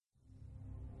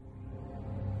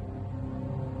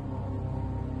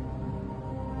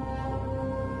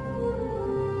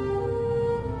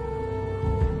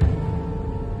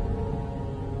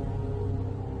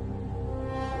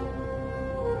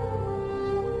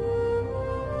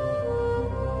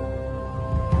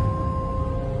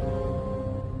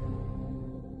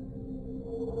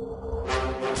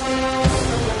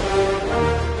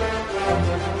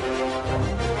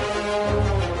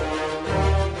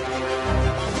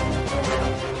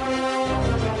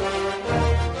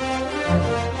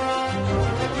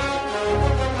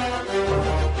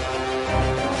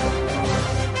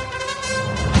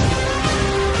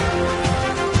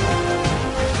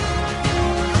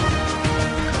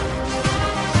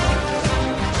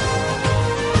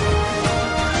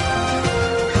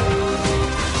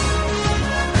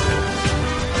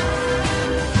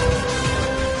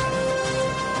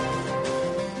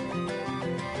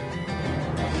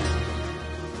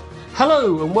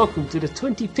Hello and welcome to the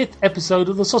 25th episode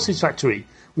of The Sausage Factory,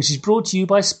 which is brought to you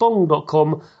by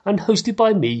Spong.com and hosted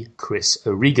by me, Chris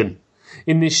O'Regan.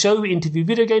 In this show, we interview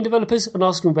video game developers and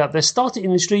ask them about their start in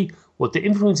industry, what their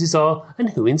influences are, and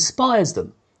who inspires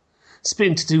them. Split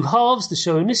into two halves, the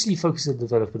show initially focuses on the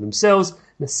developer themselves. In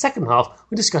the second half,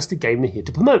 we discuss the game they're here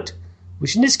to promote,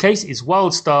 which in this case is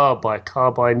Wildstar by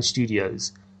Carbine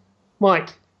Studios.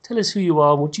 Mike, tell us who you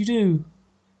are and what you do.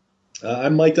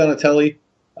 I'm Mike Donatelli.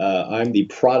 I'm the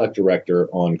product director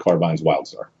on Carbine's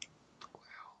Wildstar. Wow.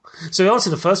 So to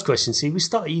answer the first question, see, we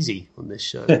start easy on this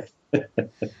show.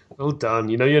 Well done.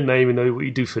 You know your name and know what you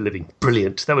do for a living.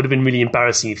 Brilliant. That would have been really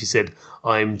embarrassing if you said,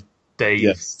 I'm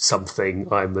Dave something,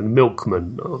 I'm a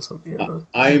milkman or something.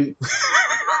 I'm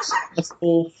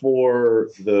responsible for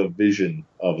the vision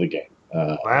of the game.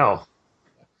 Wow.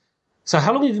 So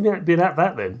how long have you been at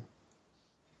that then?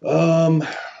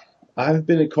 I've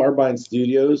been at Carbine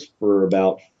Studios for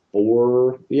about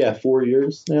 4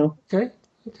 years now. Okay.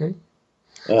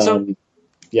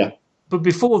 But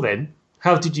before then,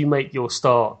 how did you make your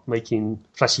start making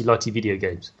flashy, lighty video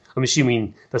games? I'm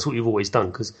assuming that's what you've always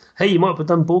done, because, hey, you might have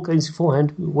done board games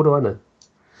beforehand. What do I know?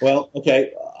 Well,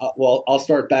 okay. I'll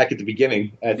start back at the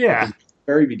beginning. At the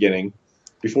very beginning.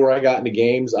 Before I got into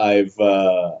games, I've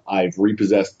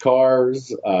repossessed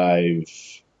cars.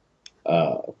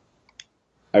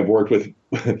 I've worked with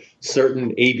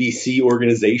certain ABC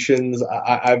organizations.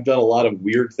 I've done a lot of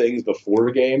weird things before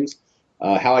games.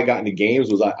 How I got into games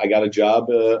was I got a job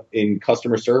in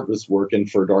customer service working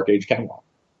for Dark Age Camelot.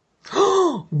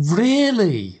 Oh,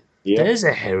 really? Yeah. There's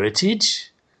a heritage.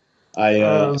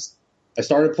 I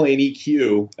started playing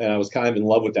EQ, and I was kind of in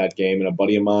love with that game. And a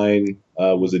buddy of mine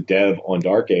was a dev on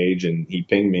Dark Age, and he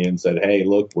pinged me and said, "Hey,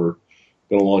 look, we're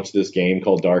going to launch this game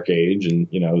called Dark Age, and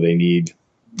they need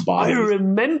bodies." I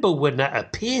remember when that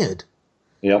appeared.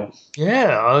 Yep.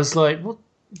 Yeah, I was like, what?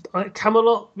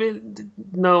 Camelot?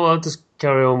 No, I'll just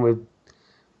carry on with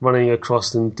running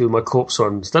across and do my corpse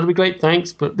runs. That'd be great,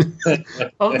 thanks. But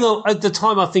no, at the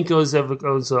time, I think I was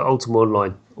Ultima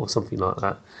Online or something like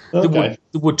that. Okay.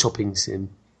 The wood chopping sim.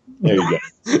 There you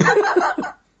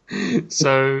go.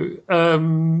 So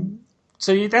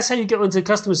that's how you get into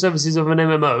customer services of an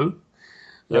MMO.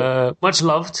 Yep. Much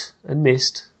loved and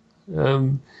missed.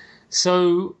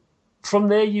 So from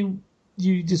there, you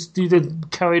just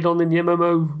carried on in the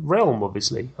MMO realm,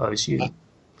 obviously, I assume.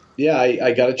 Yeah,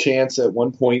 I got a chance at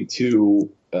one point to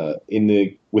within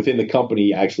the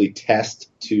company actually test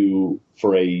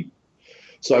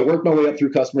so I worked my way up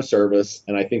through customer service,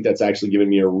 and I think that's actually given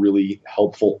me a really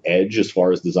helpful edge as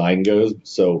far as design goes.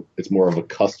 So it's more of a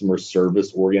customer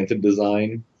service oriented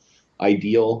design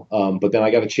ideal. But then I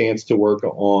got a chance to work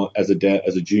on as a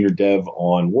junior dev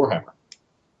on Warhammer.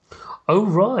 Oh,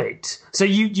 right. So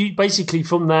you basically,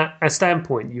 from that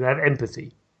standpoint, you have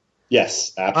empathy.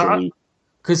 Yes, absolutely.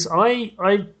 Because I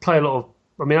play a lot of...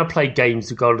 I play games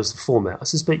regardless of format. I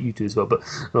suspect you do as well, but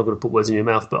I'm not going to put words in your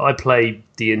mouth. But I play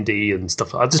D&D and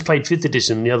stuff. I just played 5th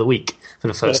edition the other week for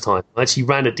the first time. I actually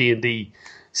ran a D&D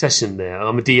session there.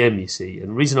 I'm a DM, you see. And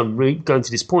the reason I'm going to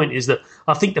this point is that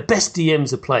I think the best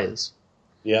DMs are players.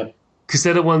 Yeah. Because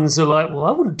they're the ones who are like, well,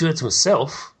 I wouldn't do it to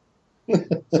myself.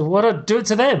 So why don't I do it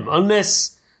to them?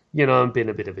 Unless, I'm being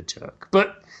a bit of a jerk.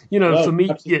 But, for me...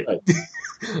 Right.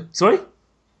 Sorry?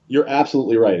 You're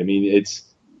absolutely right. I mean,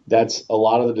 that's a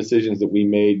lot of the decisions that we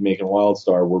made making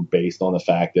Wildstar were based on the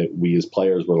fact that we as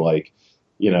players were like,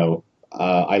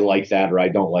 I like that or I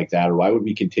don't like that, or why would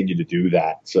we continue to do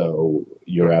that? So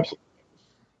you're absolutely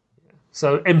right.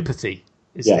 So empathy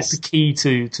is the key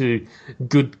to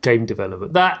good game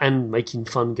development. That and making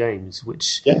fun games,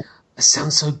 which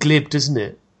sounds so glib, doesn't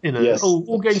it? Yes.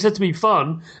 All games have to be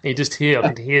fun. And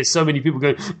I can hear so many people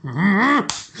going,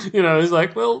 it's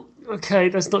like, well, okay,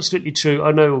 that's not strictly true.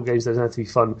 I know all games don't have to be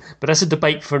fun, but that's a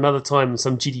debate for another time in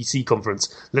some GDC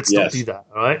conference. Let's not do that,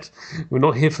 all right? We're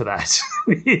not here for that.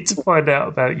 We're here to find out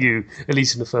about you, at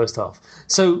least in the first half.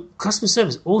 So, customer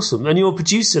service, awesome. And you're a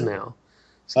producer now.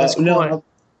 So that's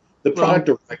the product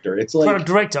director. It's like... Product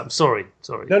director, I'm sorry.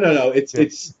 No.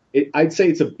 I'd say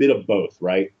it's a bit of both,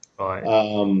 right? Right.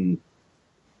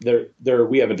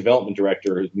 We have a development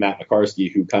director, Matt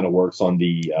McCarskey, who kind of works on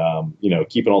the,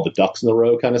 keeping all the ducks in the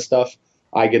row kind of stuff.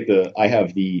 I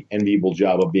have the enviable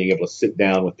job of being able to sit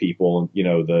down with people, and,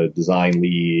 the design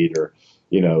lead or,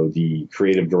 the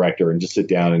creative director, and just sit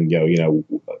down and go,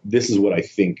 this is what I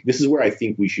think. This is where I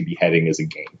think we should be heading as a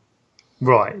game.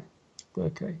 Right.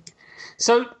 Okay.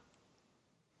 So,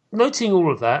 noting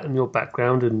all of that and your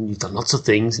background, and you've done lots of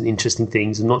things and interesting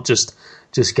things, and not just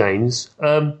games.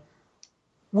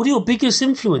 what are your biggest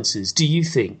influences, do you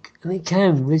think? And it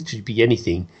can literally be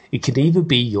anything. It can either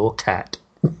be your cat.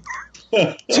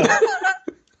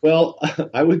 Well,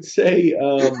 I would say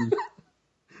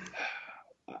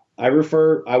I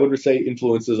would say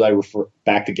influences. I refer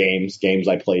back to games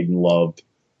I played and loved.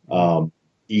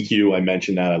 EQ, I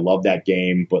mentioned that. I love that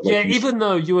game, but like Even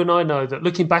though you and I know that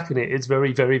looking back on it, it's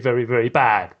very, very, very, very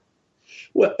bad.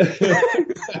 Well,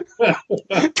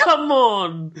 Come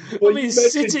on! well,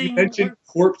 you mentioned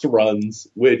corpse runs,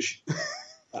 which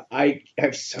I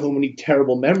have so many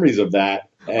terrible memories of that.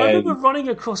 I remember running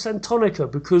across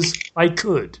Antonica because I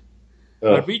could.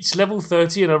 I reached level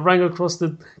 30 and I ran across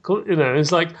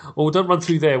it's like, oh, don't run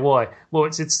through there. Why? Well,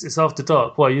 it's after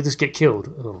dark. Why? You just get killed.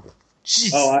 Oh,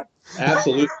 jeez.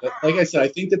 Absolutely. Like I said, I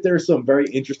think that there's some very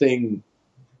interesting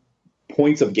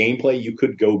points of gameplay you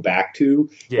could go back to,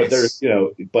 yes. But there's,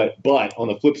 but on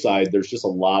the flip side, there's just a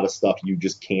lot of stuff you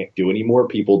just can't do anymore.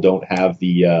 People don't have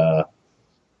the,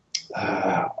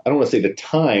 I don't want to say the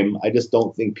time. I just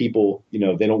don't think people, they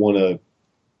don't want to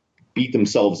beat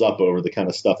themselves up over the kind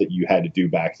of stuff that you had to do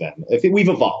back then. I think we've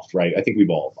evolved, right? I think we've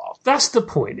all evolved. That's the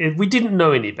point. We didn't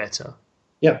know any better.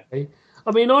 Yeah. Okay?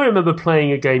 I mean, I remember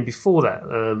playing a game before that,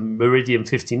 Meridian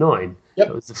 59. Yep.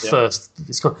 That was the first of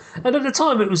its kind. And at the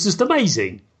time, it was just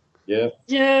amazing. Yeah.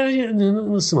 Yeah,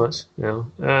 not so much.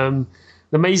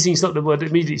 Amazing is not the word that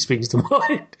immediately springs to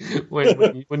mind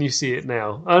when you see it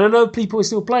now. And I know people are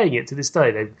still playing it to this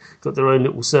day. They've got their own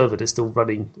little server. They're still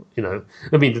running,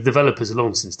 I mean, the developers have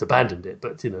long since abandoned it,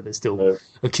 but, there's still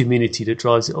a community that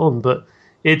drives it on. But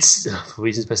it's, for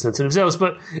reasons best known to themselves,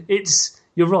 but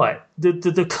you're right.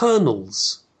 The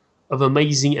kernels of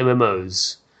amazing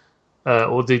MMOs,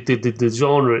 or the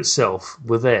genre itself,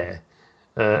 were there.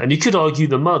 And you could argue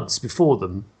the MUDs before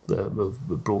them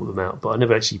brought them out, but I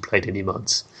never actually played any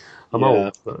MUDs. I'm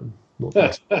old, but not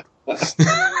bad.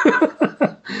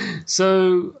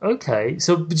 So, okay.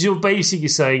 So you're basically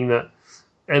saying that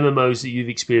MMOs that you've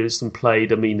experienced and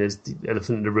played, I mean, there's the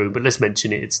elephant in the room, but let's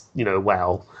mention it. It's,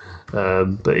 WoW.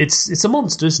 But it's a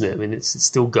monster, isn't it? I mean, it's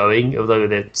still going, although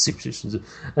they're subscriptions.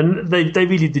 And they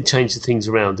really did change the things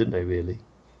around, didn't they, really?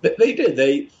 They did.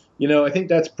 I think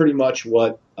that's pretty much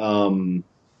what,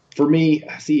 for me,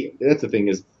 see, that's the thing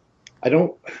is, I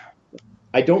don't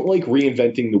like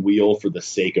reinventing the wheel for the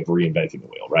sake of reinventing the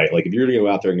wheel, right? Like if you're going to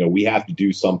go out there and go, we have to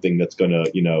do something that's going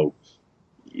to,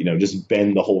 just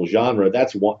bend the whole genre.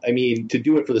 That's one. I mean, to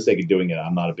do it for the sake of doing it,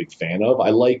 I'm not a big fan of. I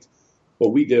liked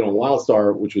what we did on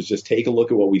WildStar, which was just take a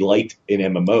look at what we liked in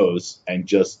MMOs and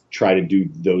just try to do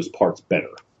those parts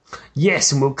better.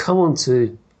 Yes, and we'll come on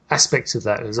to aspects of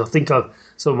that, because I think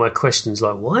some of my questions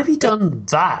like, why have you done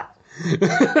that?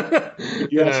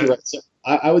 You're actually right. So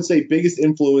I would say biggest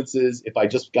influences, if I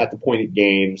just got to point at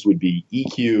games, would be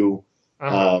EQ.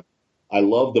 I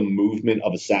love the movement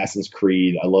of Assassin's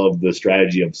Creed. I love the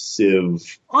strategy of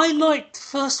Civ. I liked the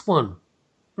first one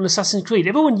on Assassin's Creed.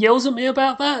 Everyone yells at me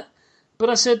about that, but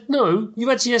I said, no, you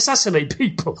actually assassinate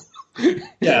people.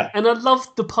 Yeah. And I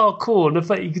loved the parkour and the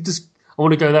fact you could just, I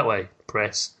want to go that way,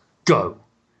 press, go.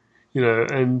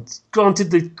 And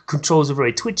granted the controls are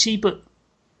very twitchy, but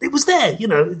it was there,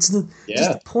 it's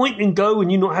just point and go, and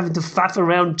you're not having to faff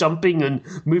around jumping and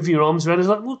moving your arms around. It's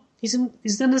like, well, he's an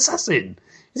assassin.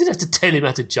 You didn't have to tell him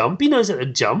how to jump. He knows how to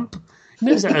jump. He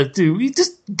knows how to do. You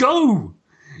just go.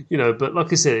 But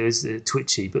like I said, it was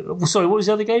twitchy. But sorry, what was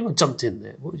the other game? I jumped in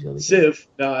there. What was the other game? Civ.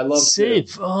 No, I love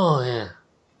Civ. Oh, yeah.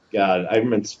 God, I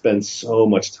remember spent so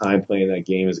much time playing that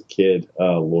game as a kid.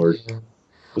 Oh, Lord. Yeah.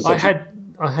 I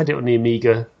had it on the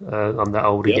Amiga. I'm that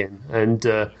old again. And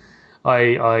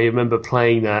I remember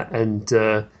playing that and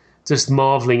just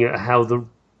marveling at how the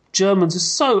Germans are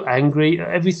so angry at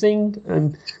everything.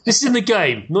 And this is in the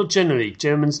game, not generally.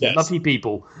 Germans, lovely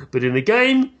people. But in the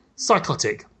game,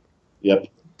 psychotic. Yep.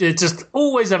 They're just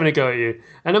always having a go at you.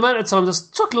 And the amount of times I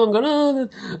just chuckle along going, and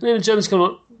then the Germans come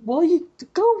like, why you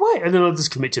go away? And then I'll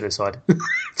just commit genocide.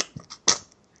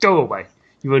 Go away.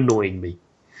 You're annoying me.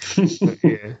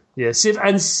 Yeah.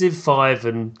 Civ 5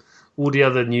 and all the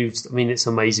other news. I mean, it's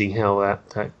amazing how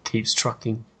that keeps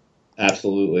trucking.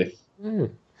 Absolutely.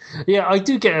 Yeah, I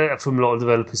do get that from a lot of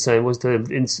developers saying,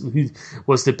 who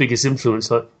was the biggest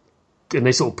influence? Like, and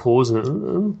they sort of pause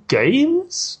and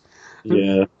games.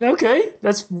 Yeah. Okay,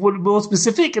 that's more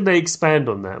specific, and they expand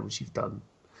on that, which you've done.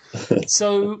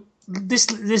 So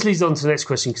this leads on to the next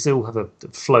question because they all have a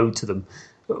flow to them.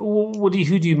 Who do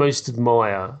you most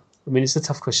admire? I mean, it's a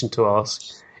tough question to ask.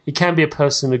 It can be a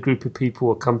person, a group of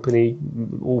people, a company,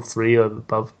 all three or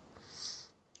above.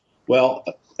 Well,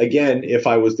 again, if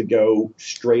I was to go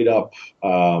straight up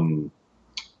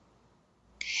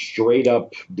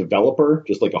developer,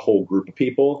 just like a whole group of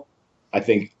people, I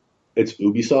think it's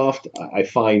Ubisoft. I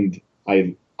find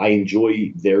I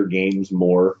enjoy their games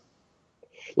more.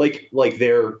 Like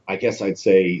their, I guess I'd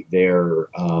say their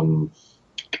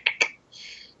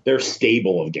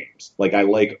stable of games. Like I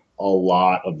like a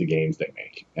lot of the games they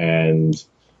make, and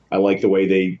I like the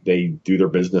way they do their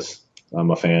business.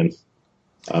 I'm a fan.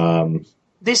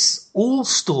 This all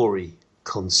story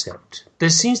concept, there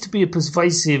seems to be a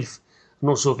pervasive, I'm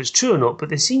not sure if it's true or not, but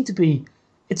there seem to be,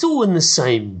 it's all in the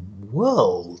same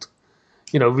world.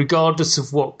 Regardless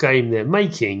of what game they're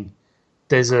making,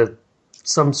 there's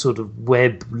some sort of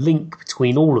web link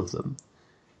between all of them.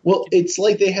 Well, it's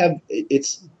like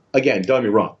it's, again, don't get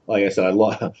me wrong. Like I said,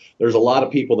 there's a lot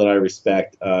of people that I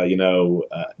respect.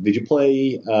 Did you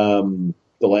play The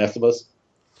Last of Us?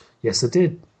 Yes, I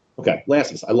did. Okay,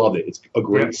 Last of Us. I loved it. It's a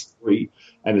great story,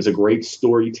 and it's a great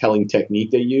storytelling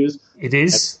technique they use. It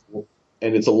is.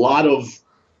 And it's a lot of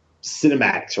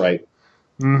cinematics, right?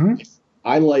 Mm-hmm.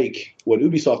 I like what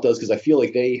Ubisoft does because I feel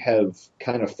like they have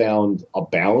kind of found a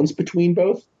balance between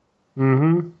both.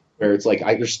 Mm-hmm. Where it's like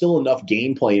there's still enough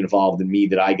gameplay involved in me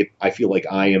that I feel like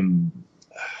I'm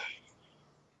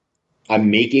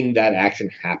making that action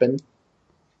happen.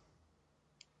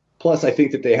 Plus, I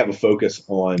think that they have a focus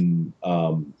on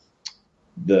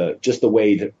the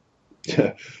way that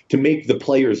to make the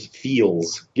players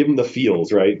give them the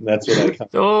feels, right? And that's what I.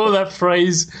 Oh, that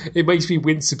phrase! It makes me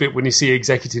wince a bit when you see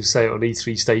executives say it on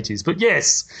E3 stages. But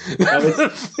yes, pretty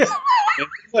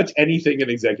much anything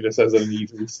an executive says on an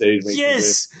E3 stage makes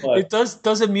yes, me wince. It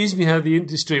does amuse me how the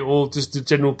industry, or just the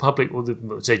general public, or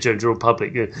general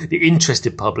public, the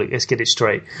interested public. Let's get it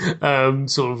straight.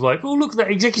 Sort of like, oh, look at that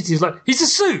executive! Like, he's a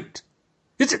suit.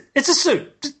 It's a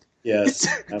suit. Yes,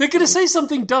 they're going to say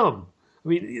something dumb. I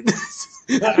mean,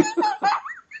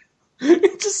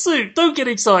 it's a suit. Don't get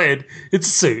excited. It's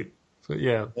a suit. But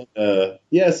yeah.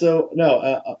 So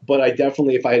no, but I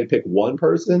definitely, if I had to pick one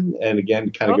person, and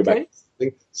again, kind of go back to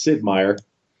something, Sid Meier.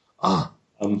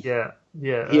 Yeah.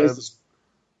 He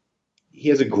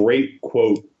has a great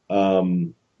quote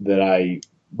that I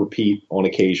repeat on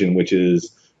occasion, which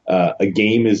is, "A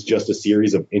game is just a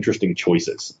series of interesting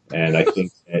choices." And I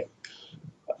think that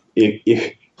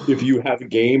if you have a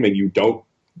game and you don't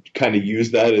kind of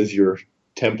use that as your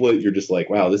template, you're just like,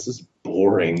 wow, this is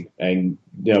boring. And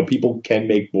people can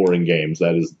make boring games.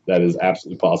 That is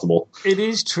absolutely possible. It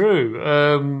is true.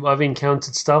 I've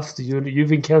encountered stuff.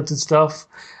 You've encountered stuff,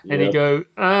 and you go,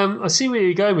 I see where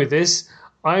you're going with this.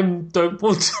 Don't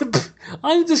want to.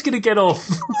 I'm just going to get off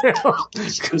now.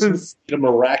 Just a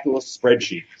miraculous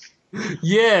spreadsheet.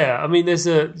 Yeah, I mean, there's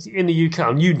in the UK,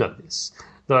 and you know this.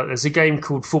 There's a game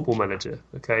called Football Manager,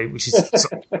 okay, which is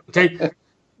okay.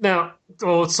 Now,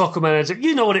 or Soccer Manager,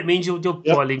 you know what it means. You're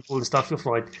bilingual and stuff. You're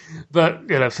fine. But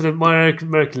for my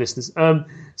American listeners,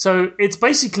 so it's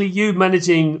basically you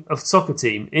managing a soccer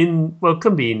team it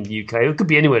can be in the UK, or it could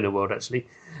be anywhere in the world actually,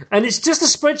 and it's just a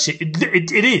spreadsheet.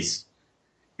 It is.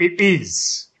 It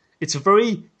is. It's a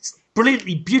very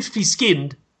brilliantly, beautifully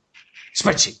skinned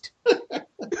spreadsheet,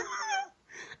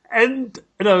 and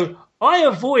I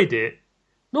avoid it.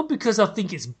 Not because I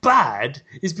think it's bad,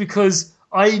 it's because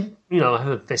I have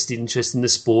a vested interest in the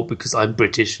sport because I'm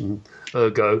British and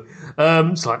ergo.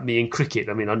 It's like me in cricket.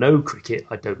 I mean, I know cricket.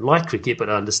 I don't like cricket, but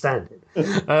I understand it.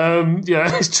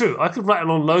 It's true. I could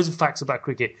rattle on loads of facts about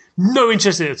cricket. No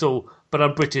interest in it at all, but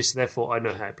I'm British, therefore I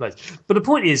know how it plays. But the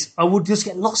point is, I would just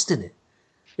get lost in it.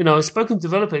 I've spoken to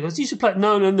developers. He goes, you should play.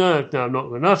 No, I'm not.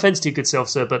 No offense to your good self,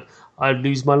 sir, but I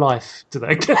lose my life to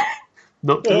that game.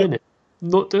 Not doing it.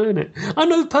 Not doing it. I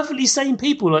know perfectly sane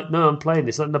people like, no, I'm playing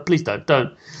this. Like, no, please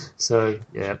don't. So,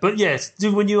 yeah. But yes,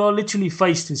 when you are literally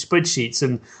faced with spreadsheets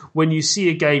and when you see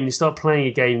a game, you start playing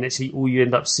a game, and actually all you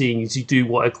end up seeing is you do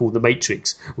what I call the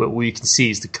matrix, where all you can see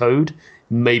is the code,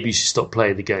 maybe you should stop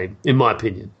playing the game, in my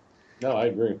opinion. No, I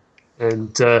agree.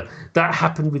 And that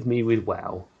happened with me with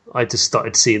WoW. I just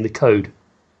started seeing the code.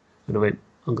 And I went,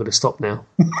 I'm going to stop now.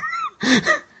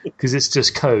 Because it's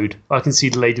just code. I can see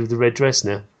the lady with the red dress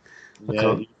now.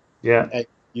 Yeah. And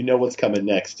you know what's coming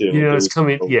next, too. It's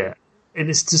coming, yeah. And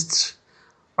it's just...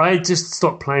 I just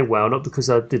stopped playing WoW, not because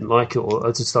I didn't like it, or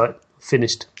I just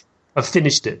finished. I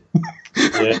finished it.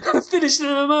 Yeah. I finished an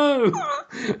MMO!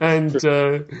 And,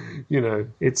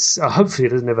 it's... hopefully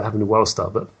it doesn't ever happen to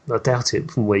WoWstar, but I doubt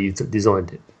it from where you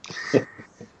designed it.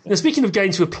 Now, speaking of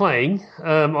games we're playing,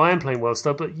 I am playing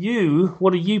WildStar, but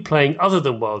what are you playing other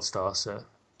than WildStar, sir?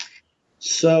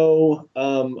 So,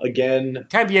 again...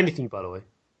 Can be anything, by the way.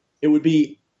 It would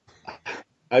be...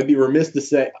 I'd be remiss to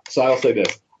say... So I'll say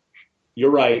this.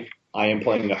 You're right. I am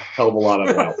playing a hell of a lot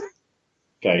of WoW.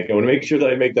 Okay, I want to make sure that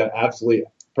I make that absolutely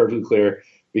perfectly clear.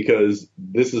 because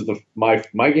this is my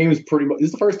game is pretty much, this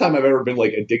is the first time I've ever been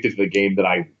like addicted to the game that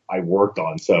I worked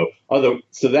on. So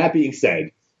that being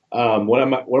said, what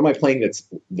am I playing that's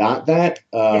not that?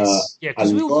 Yes. Yeah,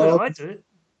 because we all do it. I do it.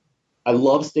 I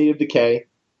love State of Decay.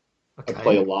 Okay. I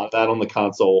play a lot of that on the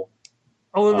console.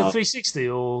 Oh, on the 360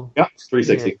 or? Yeah,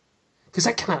 360. Because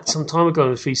that came out some time ago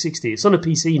on the 360. It's on a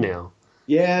PC now.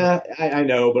 Yeah, I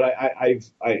know, but I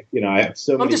have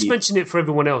so many. I'm just mentioning it for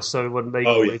everyone else, so when they.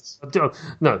 Oh yes.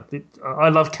 No, I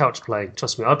love couch playing.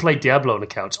 Trust me, I played Diablo on the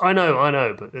couch. I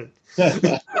know, but.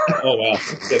 Oh wow!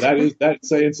 Yeah, that's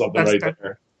saying something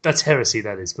there. That's heresy,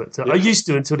 that is. But I used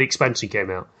to until the expansion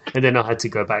came out, and then I had to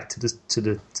go back to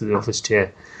the office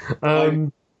chair.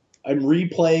 I'm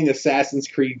replaying Assassin's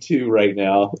Creed 2 right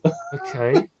now.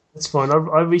 Okay, that's fine.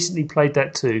 I recently played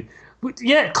that too. But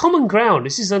yeah, Common Ground.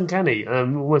 This is uncanny.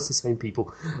 Almost the same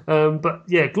people. But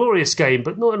yeah, glorious game,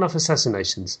 but not enough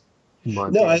assassinations.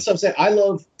 No, that's what I'm saying. I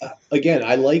love. Again,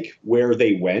 I like where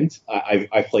they went.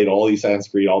 I played all the Assassin's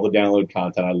Creed, all the download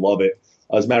content. I love it.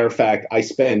 As a matter of fact, I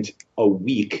spent a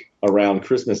week around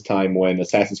Christmas time when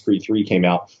Assassin's Creed 3 came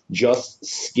out just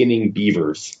skinning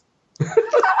beavers.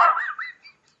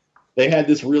 They had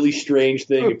this really strange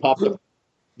thing. It popped up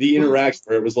the interaction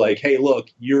where it was like, hey, look,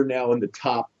 you're now in the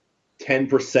top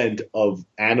 10% of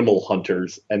animal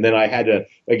hunters. And then I had to,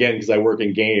 again, because I work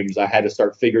in games, I had to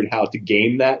start figuring how to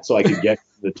game that so I could get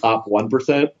the top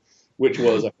 1%, which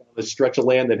was I found a stretch of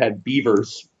land that had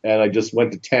beavers. And I just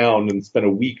went to town and spent a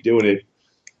week doing it.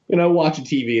 Watching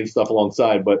TV and stuff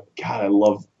alongside, but God, I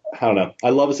love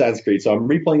Assassin's Creed, so I'm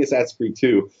replaying Assassin's Creed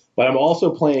 2, but I'm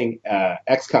also playing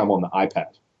XCOM on the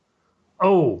iPad.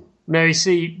 Oh, now you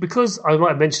see, because I might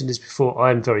have mentioned this before,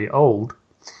 I'm very old,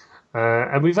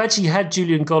 and we've actually had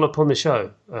Julian Gollop on the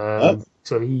show.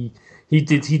 So he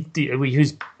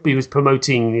was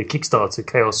promoting the Kickstarter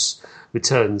Chaos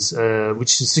Returns,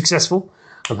 which is successful.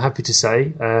 I'm happy to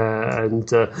say,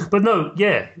 but no,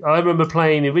 yeah, I remember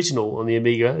playing the original on the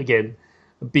Amiga again,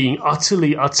 being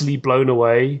utterly blown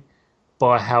away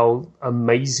by how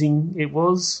amazing it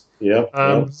was. Yeah.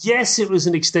 Yes, it was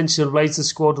an extension of Laser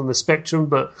Squad on the Spectrum,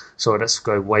 but sorry, that's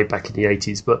going way back in the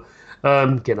 80s. But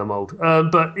again, I'm old.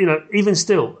 But even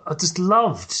still, I just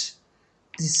loved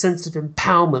the sense of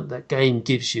empowerment that game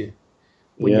gives you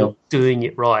when you're doing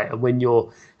it right, and when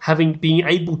you're being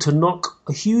able to knock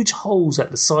huge holes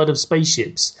at the side of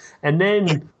spaceships, and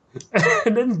then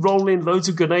roll in loads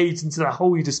of grenades into that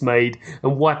hole you just made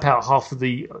and wipe out half of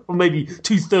or maybe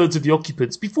 2/3 of the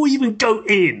occupants before you even go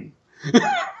in.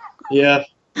 Yeah.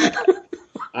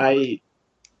 I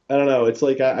don't know. It's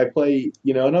like I play,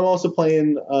 and I'm also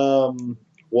playing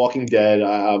Walking Dead.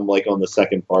 I'm like on the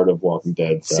second part of Walking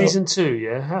Dead. So. Season 2,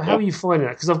 yeah. How are you finding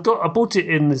that? Because I bought it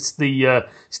in the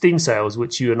Steam sales,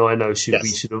 which you and I know we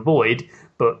should avoid.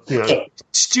 But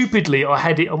stupidly, I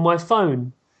had it on my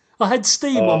phone. I had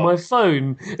Steam on my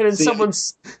phone, and then someone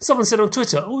said on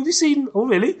Twitter, "Oh, have you seen? Oh,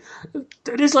 really?"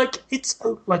 It's like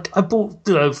I bought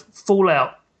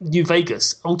Fallout New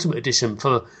Vegas Ultimate Edition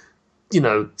for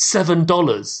 $7.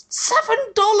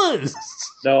 $7.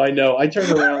 No, I know. I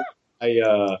turned around.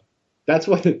 That's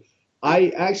what I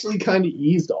actually kind of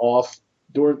eased off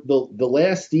during the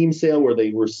last Steam sale where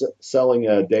they were selling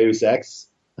Deus Ex,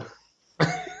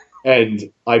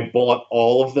 and I bought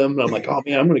all of them. And I'm like, oh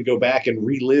man, I'm going to go back and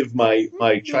relive my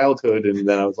childhood. And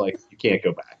then I was like, you can't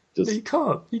go back. You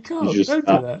can't. You just don't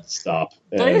do that. Stop.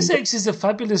 Deus Ex is a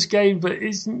fabulous game, but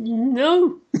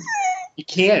no. You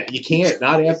can't.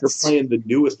 Not after playing the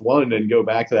newest one and go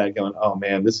back to that going, oh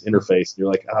man, this interface. And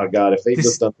you're like, oh god, if they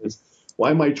just done this, why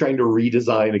am I trying to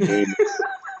redesign a game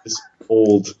that's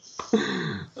old?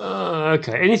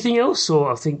 Okay. Anything else,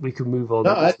 or I think we can move on.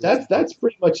 No, that's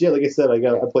pretty much it. Like I said, I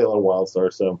play a lot of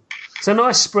WildStar, so it's a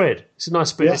nice spread. Yeah.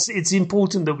 It's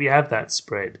important that we have that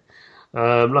spread.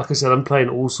 Like I said, I'm playing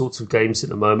all sorts of games at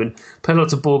the moment. Playing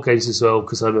lots of board games as well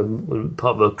because I'm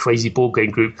part of a crazy board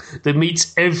game group that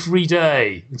meets every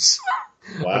day.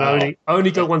 Wow. And I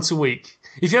only go once a week.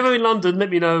 If you're ever in London, let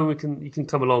me know. You can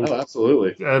come along. Oh,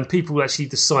 absolutely. People actually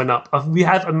just sign up. We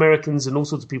have Americans and all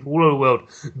sorts of people all over the world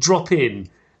drop in,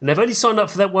 and they've only signed up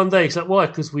for that one day. It's like, why?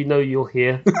 Because we know you're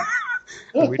here.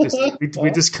 we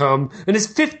just come, and there's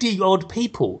 50 odd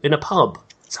people in a pub.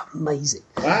 It's amazing.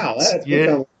 Wow, that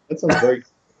sounds very.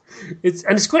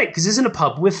 It's great because it's in a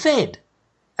pub. We're fed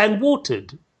and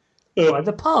watered by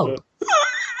the pub.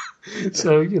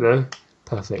 So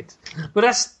perfect. But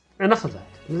that's enough of that.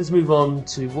 Let's move on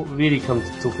to what we really come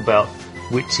to talk about,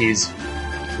 which is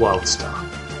WildStar.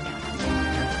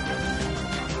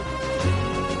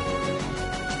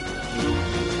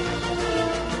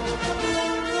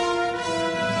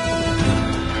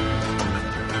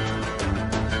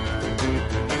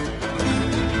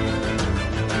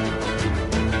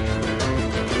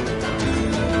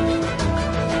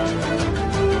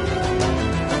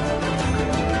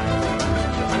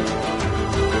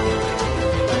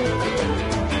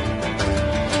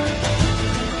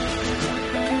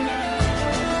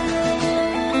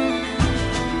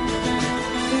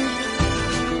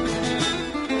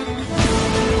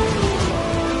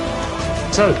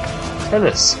 So, tell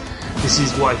us. This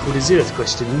is what I call the zeroth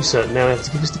question. You certainly now have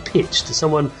to give us the pitch to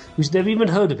someone who's never even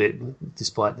heard of it,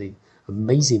 despite the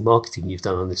amazing marketing you've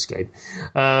done on this game.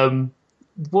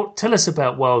 Tell us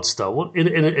about WildStar. What in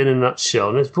a nutshell?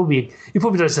 And you probably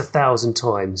done this 1,000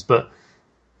 times, but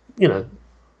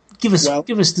give us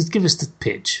the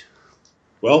pitch.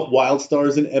 Well, WildStar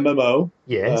is an MMO.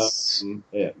 Yes.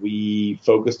 We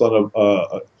focused on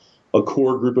a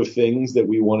core group of things that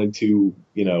we wanted to,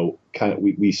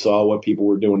 we saw what people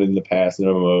were doing in the past in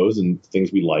MMOs and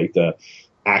things we liked.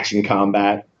 Action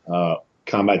combat,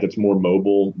 combat that's more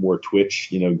mobile, more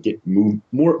twitch,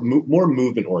 more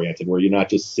movement oriented, where you're not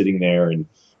just sitting there and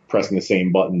pressing the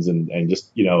same buttons and just,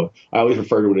 I always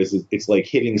refer to it as it's like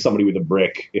hitting somebody with a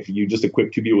brick. If you just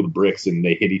equip two people with bricks and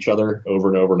they hit each other over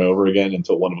and over and over again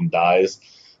until one of them dies.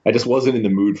 I just wasn't in the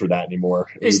mood for that anymore.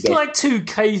 It's like two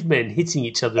cavemen hitting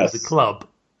each other with a club.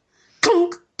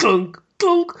 Clunk, clunk,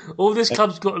 clunk. Oh, this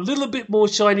club's got a little bit more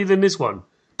shiny than this one.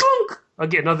 Clunk. I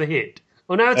get another hit.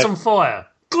 Oh, now it's on fire.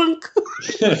 Clunk.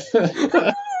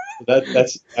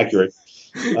 That's accurate.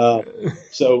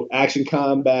 So action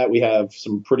combat, we have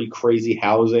some pretty crazy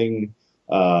housing,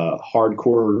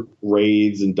 hardcore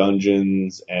raids and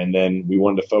dungeons, and then we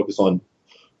wanted to focus on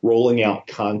rolling out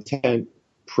content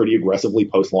pretty aggressively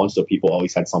post-launch, so people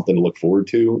always had something to look forward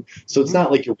to. So it's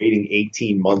not like you're waiting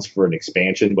 18 months for an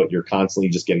expansion, but you're constantly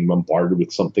just getting bombarded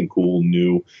with something cool,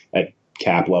 new at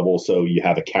cap level. So you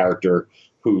have a character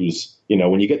who's,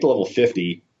 when you get to level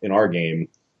 50 in our game,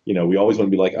 we always want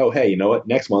to be like, oh, hey, you know what?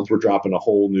 Next month we're dropping a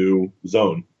whole new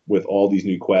zone with all these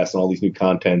new quests and all these new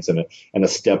contents and a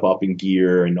step up in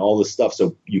gear and all this stuff.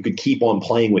 So you could keep on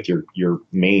playing with your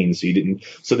main.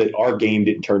 So that our game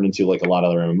didn't turn into like a lot of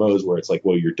other MMOs where it's like,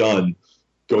 well, you're done,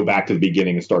 go back to the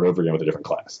beginning and start over again with a different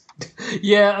class.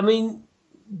 Yeah. I mean,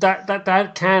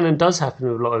 that can and does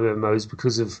happen with a lot of MMOs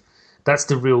because that's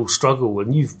the real struggle.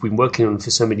 And you've been working on it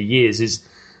for so many years is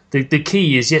the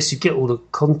key is, yes, you get all the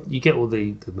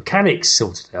mechanics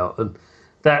sorted out, and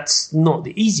that's not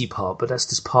the easy part, but that's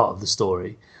just part of the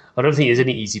story. I don't think there's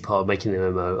any easy part of making an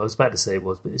MMO. I was about to say it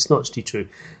was, but it's not actually true.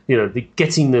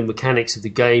 Getting the mechanics of the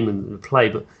game and the play,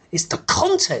 but it's the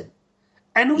content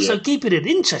and also keeping it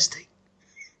interesting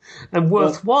and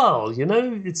worthwhile.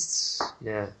 It's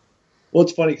Well,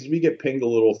 it's funny because we get pinged a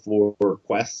little for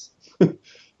quests.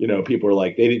 People are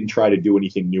like, they didn't try to do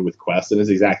anything new with quests. And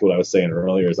it's exactly what I was saying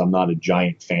earlier is I'm not a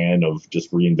giant fan of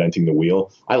just reinventing the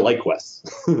wheel. I like quests.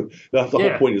 That's the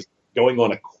whole point is going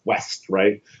on a quest,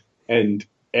 right? And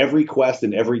every quest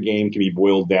in every game can be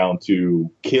boiled down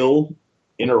to kill,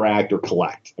 interact, or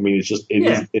collect. I mean,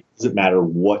 it doesn't matter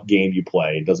what game you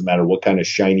play. It doesn't matter what kind of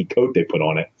shiny coat they put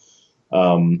on it.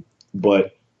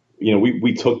 But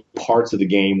we took parts of the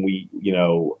game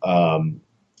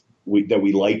that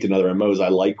we liked in other MMOs. I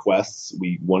like quests.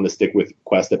 We wanted to stick with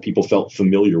quests that people felt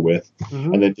familiar with,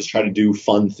 and then just try to do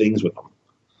fun things with them.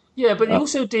 Yeah, but you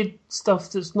also did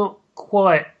stuff that's not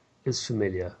quite as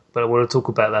familiar. But I want to talk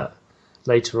about that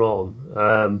later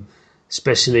on,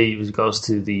 especially with regards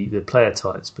to the player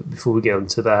types. But before we get on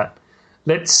to that,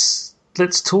 let's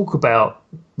talk about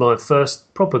my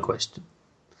first proper question.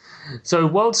 So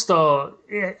WildStar,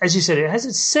 as you said, it has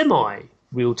a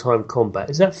semi-real-time combat.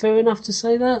 Is that fair enough to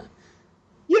say that?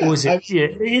 Yeah. Or is it?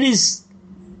 It is.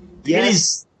 Yes. It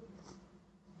is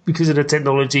because of the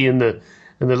technology and the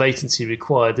latency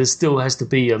required. There still has to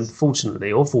be,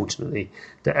 unfortunately or fortunately,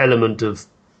 the element of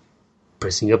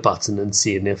pressing a button and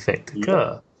seeing the effect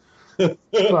occur. Yeah.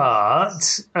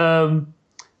 But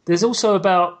there's also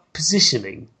about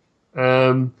positioning.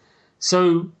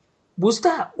 So was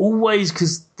that always,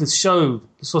 because the show,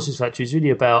 The Sausage Factory, is really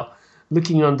about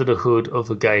looking under the hood of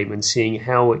a game and seeing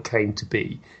how it came to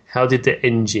be. How did the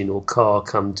engine or car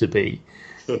come to be?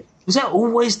 Was that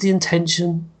always the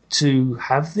intention to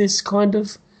have this kind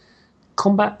of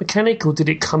combat mechanic, or did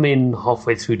it come in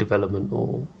halfway through development?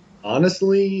 Or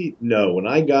honestly, no. When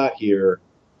I got here,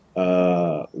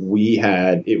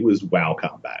 it was WoW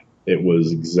combat. It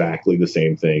was exactly the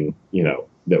same thing,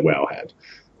 that WoW had.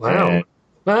 Wow.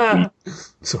 We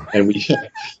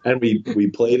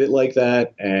played it like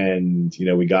that, and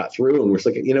we got through, and we're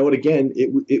like, again,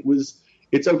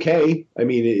 it's okay. I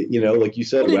mean, like you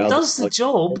said, it does the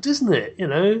job, doesn't it?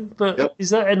 But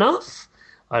Is that enough?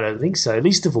 I don't think so.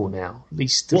 Least of all now. I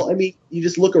mean, you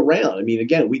just look around. I mean,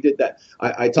 again, we did that.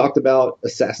 I talked about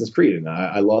Assassin's Creed, and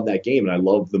I love that game, and I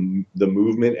love the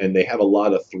movement, and they have a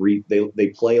lot of they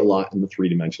play a lot in the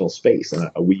 3-dimensional space, and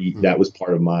that was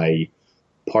part of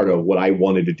what I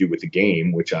wanted to do with the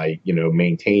game, which I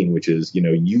maintain, which is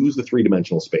use the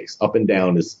 3-dimensional space. Up and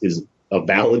down is a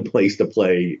valid place to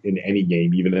play in any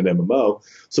game, even an MMO.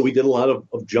 So we did a lot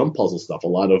of jump puzzle stuff, a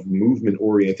lot of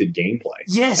movement-oriented gameplay.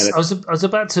 Yes, I was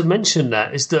about to mention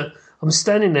that, is that I'm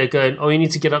standing there going, oh, you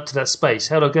need to get up to that space.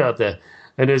 How do I get up there?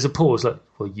 And there's a pause, like,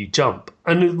 well, you jump.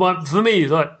 And for me,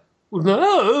 it's like, well,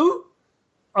 no,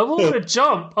 I want to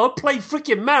jump. I'll play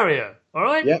freaking Mario, all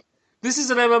right? Yeah. This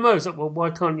is an MMO. It's like, well, why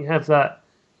can't you have that?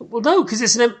 Well, no, because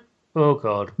it's an Oh,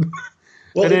 God.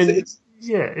 Well,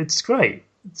 it's great.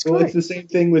 It's the same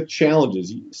thing with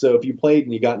challenges. So if you played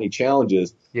and you got any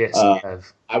challenges, yes, you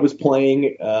have. I was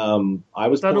playing. Don't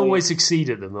always succeed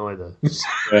at them either.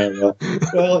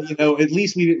 Well, at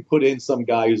least we didn't put in some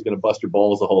guy who's going to bust your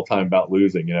balls the whole time about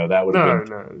losing. That would have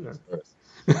been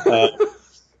no.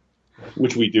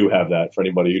 Which we do have that for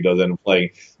anybody who does end up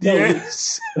playing.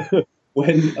 Yes.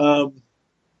 When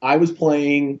I was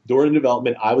playing during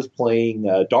development, I was playing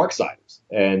Darksiders,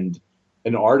 and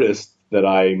an artist that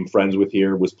I'm friends with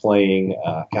here was playing.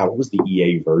 What was the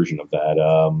EA version of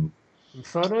that?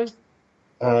 Inferno?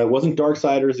 It wasn't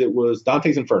Darksiders. It was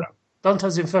Dante's Inferno.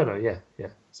 Dante's Inferno, yeah.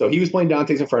 So he was playing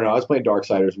Dante's Inferno. I was playing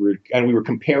Darksiders. We were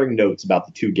comparing notes about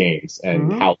the two games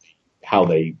and how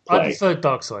they play. I prefer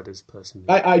Darksiders personally.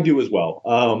 I do as well.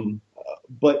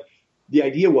 But the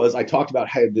idea was, I talked about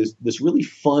how this really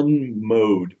fun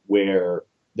mode where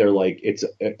they're like, it's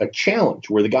a challenge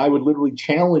where the guy would literally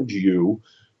challenge you.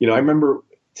 I remember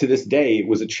to this day, it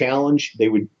was a challenge.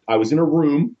 I was in a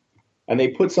room and they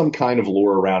put some kind of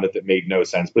lore around it that made no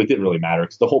sense, but it didn't really matter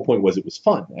because the whole point was it was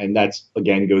fun. And that's,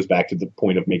 again, goes back to the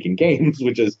point of making games,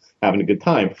 which is having a good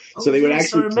time. So they would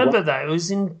actually. I remember that. It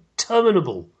was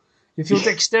interminable. If your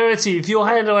dexterity, if your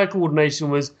hand-eye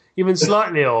coordination was even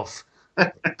slightly off,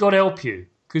 God help you,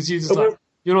 because you're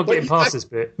not getting past this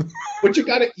bit. But you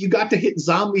got to hit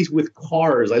zombies with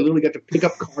cars. I literally got to pick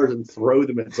up cars and throw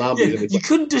them at zombies. Yeah, you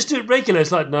couldn't just do it regular.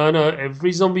 It's like, no,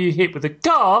 every zombie you hit with a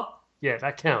car, yeah,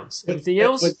 that counts. Everything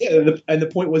else? And the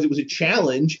point was, it was a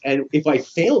challenge, and if I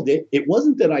failed it, it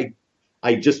wasn't that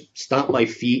I just stomped my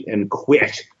feet and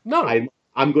quit. No.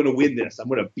 I'm going to win this. I'm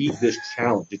going to beat this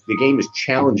challenge. The game is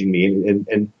challenging me,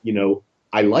 and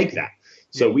I like that.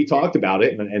 So we talked about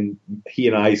it, and he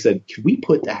and I said, "Can we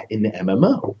put that in the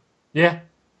MMO?" Yeah.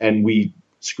 And we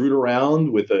screwed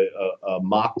around with a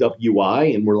mocked up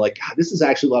UI, and we're like, God, this is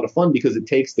actually a lot of fun because it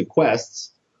takes the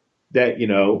quests that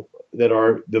that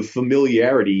are the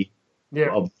familiarity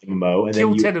of the MMO, and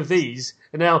kill 10 of these,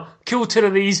 and now kill 10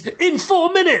 of these in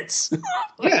 4 minutes.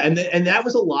 Yeah, and that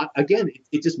was a lot. Again,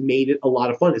 it just made it a lot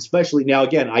of fun. Especially now,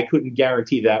 again, I couldn't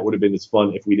guarantee that would have been as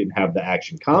fun if we didn't have the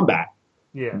action combat.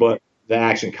 Yeah, but the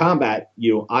action combat,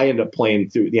 I end up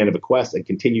playing through the end of a quest and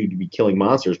continue to be killing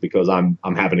monsters because I'm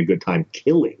having a good time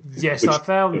killing. Yes, I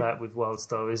found that with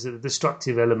WildStar is a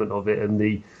destructive element of it, and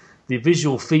the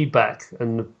visual feedback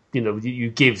and you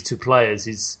give to players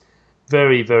is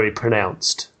very, very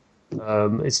pronounced.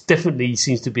 It definitely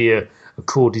seems to be a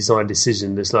core design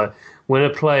decision. It's like when a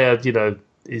player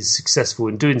is successful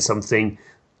in doing something,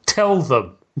 tell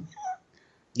them.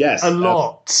 Yes, a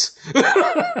lot.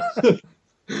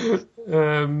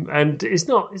 And it's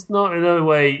not in no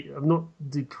way. I'm not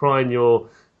decrying your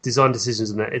design decisions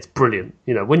in that. It's brilliant.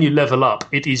 When you level up,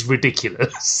 it is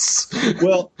ridiculous.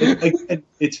 Well,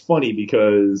 it's funny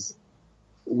because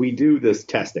we do this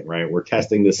testing, right? We're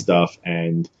testing this stuff,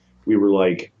 and we were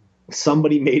like,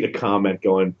 somebody made a comment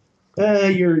going,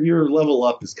 your level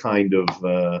up is kind of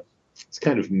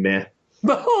meh.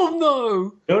 Oh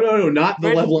no! No, not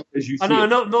the level up as you see. I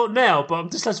know, not now, but I'm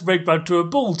just as red bud to a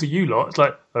ball to you lot. It's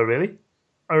like, oh really?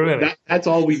 That's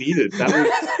all we needed. That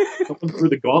was someone threw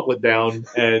the gauntlet down,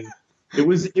 and it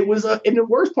was and the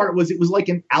worst part was it was like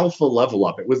an alpha level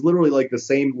up. It was literally like the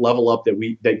same level up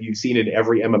that you've seen in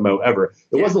every MMO ever.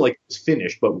 It wasn't like it was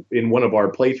finished, but in one of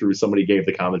our playthroughs, somebody gave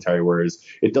the commentary, whereas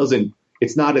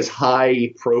it's not as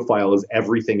high profile as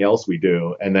everything else we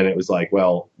do. And then it was like,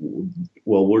 well,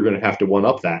 we're going to have to one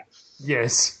up that.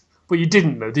 Yes. Well, you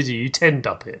didn't though, did you? You 10'd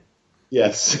up it.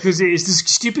 Yes. Because it's this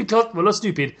stupid, not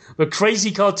stupid, but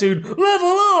crazy cartoon,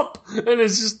 level up! And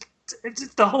it's just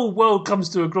the whole world comes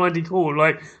to a grinding halt.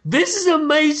 Like, this is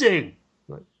amazing!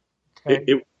 Like,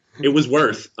 okay. It was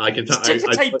worth. I can tell. It's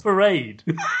a tape parade.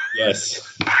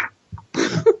 Yes.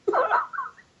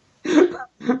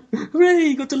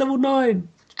 Hooray, got to level 9.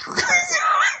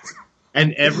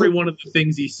 And every one of the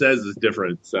things he says is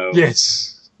different. So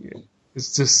yes. Yeah.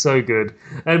 It's just so good.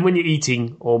 And when you're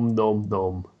eating, om nom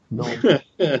nom nom.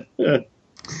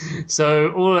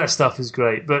 So all that stuff is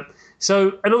great. But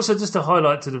and also just to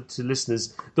highlight to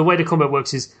listeners, the way the combat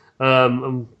works is,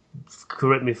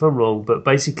 correct me if I'm wrong, but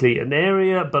basically an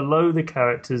area below the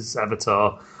character's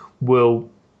avatar will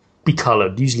be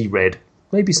coloured, usually red.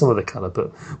 maybe some of the colour,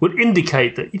 but would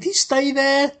indicate that if you stay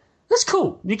there, that's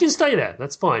cool. You can stay there.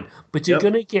 That's fine. But you're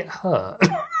going to get hurt.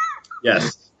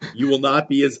 Yes. You will not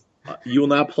play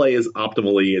as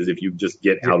optimally as if you just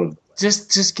get out of the way.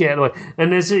 Just get out of the way.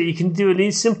 And you can do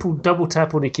a simple double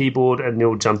tap on your keyboard and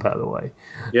it'll jump out of the way.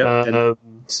 Yeah.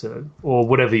 Or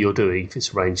whatever you're doing, if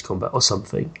it's ranged combat or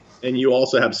something. And you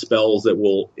also have spells that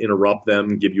will interrupt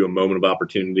them, give you a moment of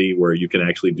opportunity where you can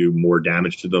actually do more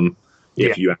damage to them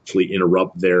if you actually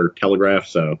interrupt their telegraph.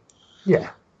 So yeah.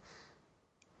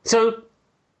 So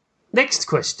next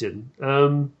question.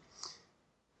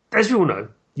 As we all know,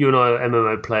 you and I are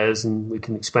MMO players, and we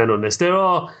can expand on this. There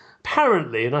are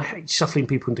apparently, and I hate shuffling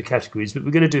people into categories, but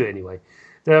we're going to do it anyway.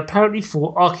 There are apparently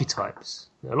 4 archetypes.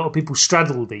 Now, a lot of people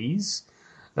straddle these,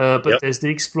 but there's the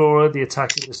Explorer, the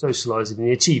Attacker, the Socializer, and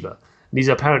the Achiever. And these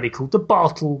are apparently called the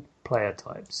Bartle player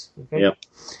types. Okay? Yep.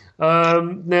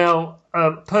 Now,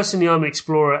 personally, I'm an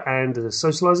Explorer and a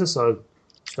Socializer, so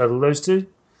straddle those two.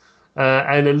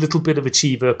 And a little bit of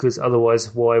Achiever, because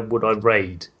otherwise, why would I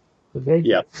raid? Okay.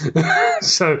 Yeah.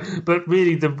 But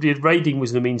really, the raiding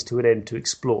was the means to an end to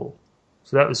explore.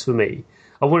 So that was for me.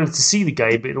 I wanted to see the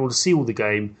game, but in order to see all the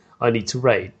game, I need to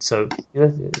raid. So,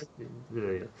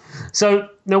 So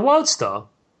now, Wildstar,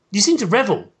 you seem to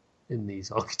revel in these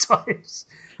archetypes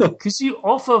because you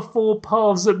offer 4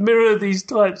 paths that mirror these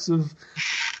types of,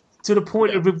 to the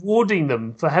point of rewarding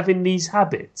them for having these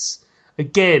habits.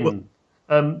 Again,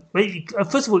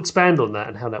 first of all, expand on that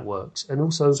and how that works, and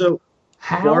also.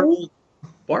 How?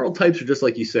 Bartle types are just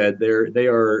like you said. They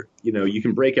are you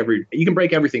can break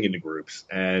everything into groups,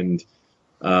 and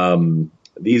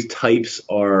these types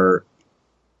are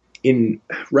in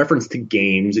reference to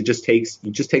games. It just takes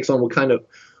on what kind of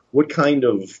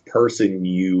person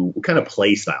what kind of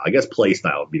play style. I guess play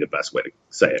style would be the best way to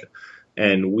say it.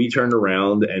 And we turned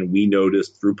around and we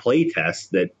noticed through play tests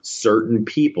that certain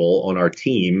people on our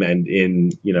team and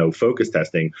in, focus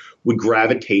testing would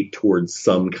gravitate towards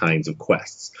some kinds of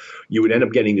quests. You would end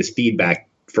up getting this feedback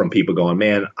from people going,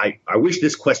 man, I wish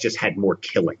this quest just had more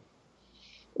killing.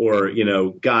 Or,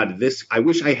 God, I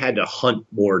wish I had to hunt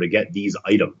more to get these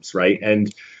items, right?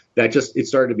 And that it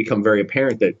started to become very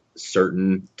apparent that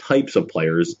certain types of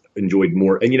players enjoyed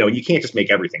more. And, you can't just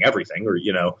make everything or,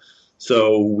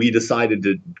 So we decided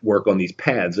to work on these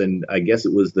paths, and I guess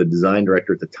it was the design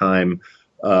director at the time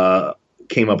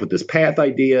came up with this path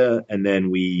idea, and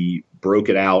then we broke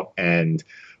it out. And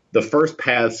the first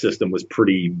path system was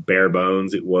pretty bare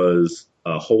bones. It was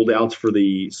holdouts for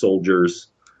the soldiers.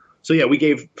 So yeah, we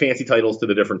gave fancy titles to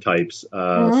the different types: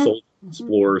 soldier,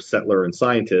 explorer, settler, and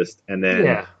scientist. And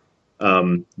then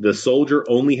the soldier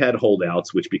only had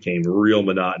holdouts, which became real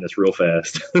monotonous real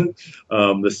fast.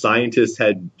 The scientist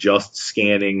had just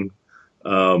scanning.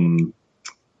 The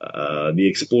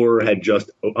explorer had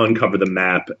just uncovered the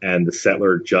map, and the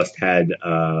settler just had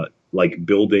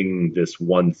building this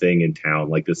one thing in town,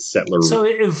 like this settler. So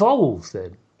it evolved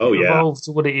then. It evolved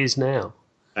to what it is now.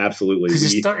 Absolutely,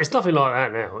 because it's nothing like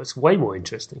that now. It's way more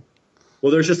interesting.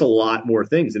 Well, there's just a lot more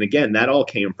things, and again, that all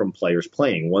came from players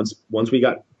playing. Once we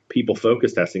got people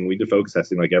focus testing, we did focus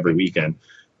testing like every weekend,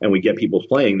 and we get people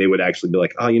playing, they would actually be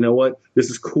like, oh, you know what, this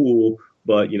is cool,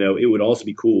 but it would also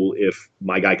be cool if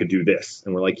my guy could do this.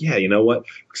 And we're like, yeah, you know what?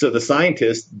 So the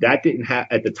scientist, that didn't have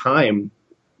at the time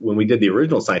when we did the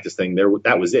original scientist thing,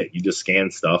 that was it. You just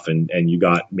scanned stuff and you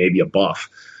got maybe a buff.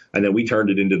 And then we turned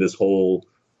it into this whole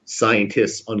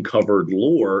scientists uncovered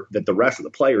lore that the rest of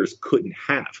the players couldn't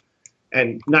have.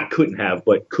 And not couldn't have,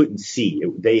 but couldn't see.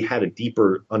 They had a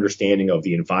deeper understanding of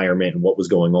the environment and what was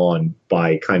going on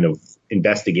by kind of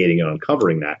investigating and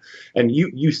uncovering that. And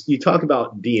you talk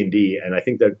about D&D, and I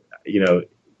think that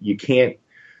you can't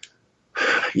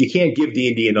give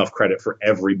D&D enough credit for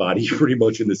everybody pretty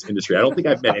much in this industry. I don't think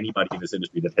I've met anybody in this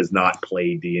industry that has not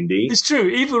played D&D. It's true.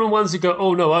 Even the ones who go,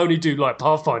 oh no, I only do like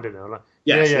Pathfinder now. Like,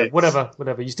 yeah, whatever.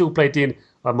 You still play D&D.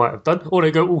 I might have done. Or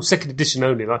they go, oh, second edition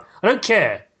only. Like, I don't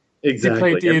care.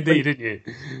 Exactly. You played D&D, didn't you?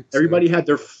 Everybody had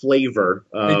their flavor.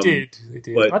 They did.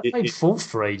 I played Fourth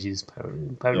for ages.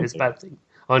 Apparently it's a bad thing.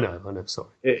 I know. Sorry.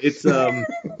 It's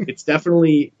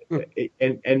definitely,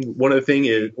 and one of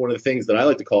the things that I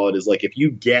like to call it is like if you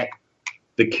get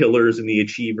the killers and the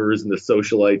achievers and the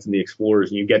socialites and the explorers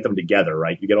and you get them together,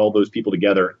 right? You get all those people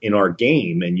together in our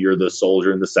game, and you're the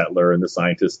soldier and the settler and the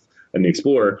scientist and the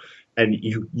explorer. And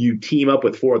you team up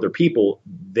with 4 other people,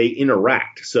 they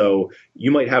interact. So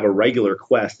you might have a regular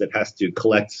quest that has to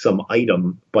collect some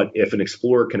item, but if an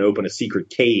explorer can open a secret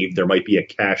cave, there might be a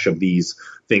cache of these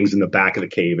things in the back of the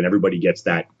cave, and everybody gets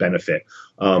that benefit.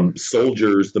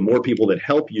 Soldiers, the more people that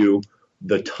help you,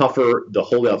 the tougher the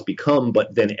holdouts become,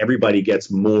 but then everybody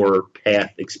gets more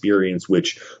path experience,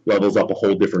 which levels up a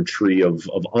whole different tree of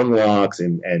unlocks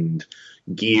and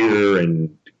gear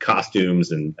and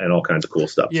costumes and all kinds of cool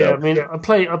stuff. Yeah, So, I mean, I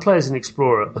play as an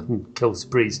explorer, kills the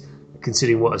breeze,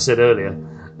 considering what I said earlier.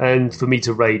 And for me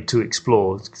to raid to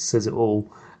explore says it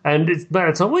all. And it's matter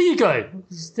of time. Where are you going?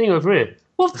 This thing over here.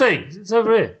 What thing? It's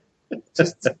over here.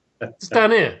 Just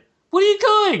down here. Where are you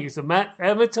going? It's a Matt.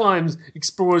 How many times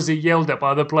explorers are yelled at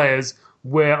by other players,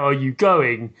 where are you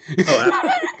going?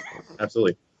 oh,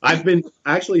 absolutely. I've been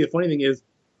actually. The funny thing is,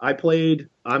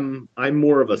 I'm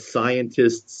more of a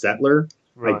scientist settler.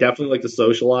 I Right. definitely like to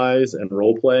socialize and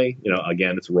role play.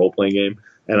 Again, it's a role playing game,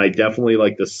 and I definitely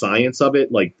like the science of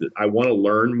it. Like I want to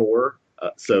learn more.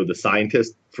 So the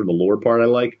scientist for the lore part I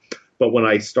like. But when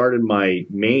I started my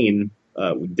main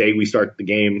day we start the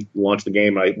game, launch the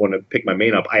game, I want to pick my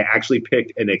main up. I actually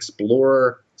picked an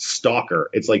explorer stalker.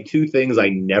 It's like two things I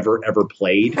never ever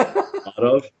played a lot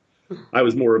of. I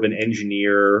was more of an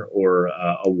engineer or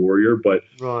a warrior, but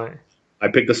Right. I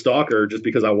picked a stalker just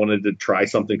because I wanted to try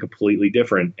something completely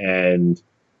different and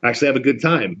actually have a good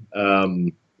time.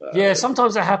 Yeah,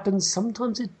 sometimes it happens,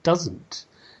 sometimes it doesn't.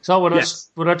 So when Yes.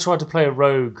 I tried to play a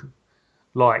rogue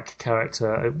like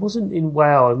character, it wasn't in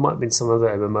WoW. It might have been some other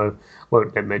MMO.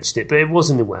 Won't mention it, but it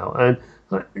wasn't in WoW. And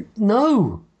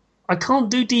no, I can't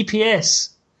do DPS.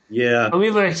 Yeah. I'm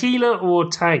either a healer or a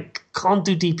tank. Can't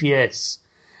do DPS.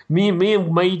 Me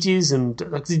and mages and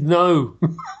no.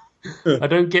 I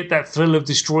don't get that thrill of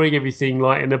destroying everything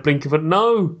like in a blink of a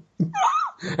no.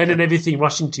 And then everything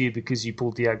rushing to you because you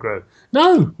pulled the aggro.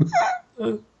 No.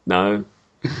 No.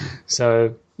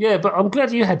 So yeah, but I'm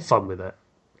glad you had fun with that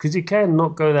because it can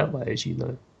not go that way, as you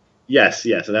know. Yes,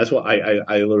 and that's why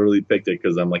I literally picked it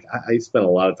because I'm like I spent a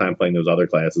lot of time playing those other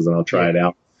classes and I'll try it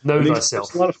out. Know I think thyself.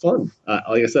 it's a lot of fun.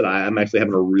 Like I said, I'm actually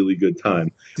having a really good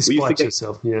time. Despite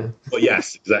yourself, yeah. Well,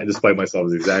 yes, exactly. Despite myself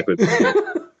is exactly.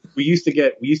 We used to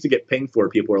get pinged for.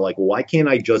 People were like, "Well, why can't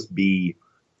I just be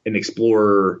an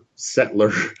explorer,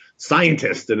 settler,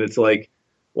 scientist?" And it's like,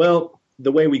 well,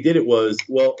 the way we did it was,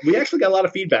 we actually got a lot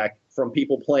of feedback from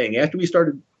people playing after we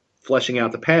started fleshing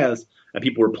out the paths, and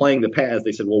people were playing the paths.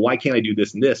 They said, "Well, why can't I do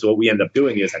this and this?" So what we ended up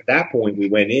doing is, at that point, we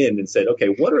went in and said, "Okay,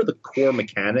 what are the core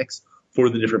mechanics for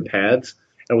the different paths?"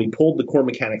 And we pulled the core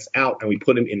mechanics out and we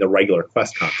put them in the regular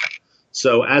quest content.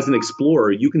 So as an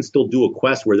explorer, you can still do a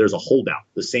quest where there's a holdout,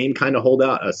 the same kind of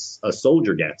holdout a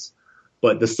soldier gets,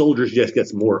 but the soldiers just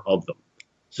gets more of them.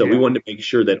 So we wanted to make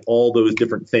sure that all those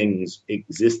different things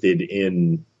existed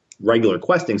in regular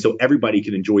questing so everybody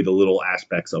can enjoy the little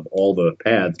aspects of all the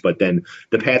paths, but then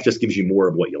the path just gives you more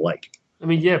of what you like. I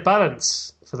mean, yeah,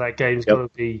 balance for that game's got to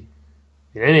be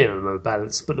in any MMO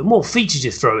balance, but the more features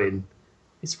you throw in,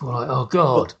 it's more like, oh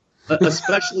god.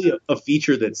 Especially a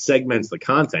feature that segments the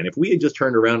content. If we had just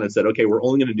turned around and said, okay, we're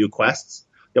only going to do quests,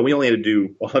 then we only had to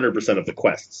do 100% of the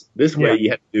quests. This way, you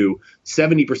had to do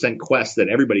 70% quests that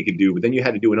everybody could do, but then you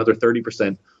had to do another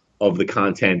 30% of the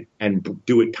content and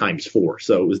do it times 4.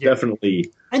 So it was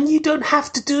definitely. And you don't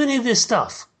have to do any of this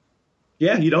stuff.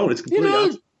 Yeah, you don't. It's completely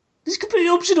optional. It's completely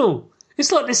optional.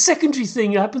 It's like this secondary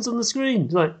thing that happens on the screen.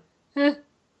 It's like, you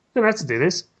don't have to do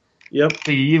this. Yep.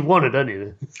 But you want it, don't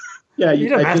you? Yeah, you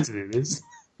don't have to do this.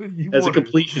 As a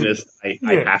completionist, I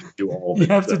have to do all of it.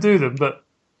 You have to do them, but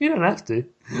you don't have to.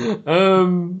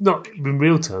 Not in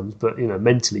real terms, but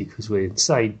mentally, because we're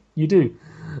insane. You do.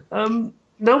 Now I'm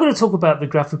going to talk about the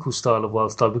graphical style of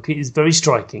Wildstar because it is very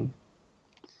striking.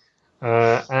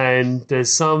 And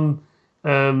there's some.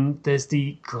 There's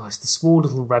the small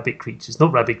little rabbit creatures.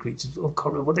 Not rabbit creatures. I can't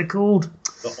remember what they're called.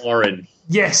 The orange.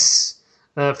 Yes.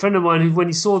 A friend of mine who, when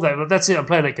he saw that, well, that's it. I'm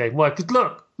playing that game. Why? Because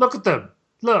look at them.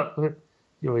 Look,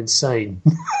 you're insane.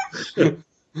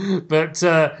 But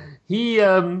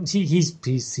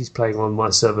he's playing on my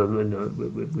server,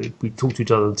 and we talk to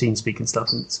each other on TeamSpeak and stuff,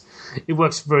 and it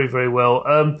works very, very well.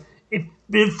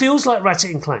 It feels like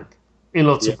Ratchet and Clank in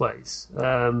lots of ways,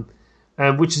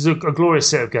 which is a glorious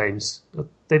set of games.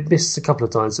 They've missed a couple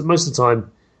of times, but most of the time,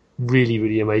 really,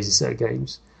 really amazing set of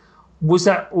games. Was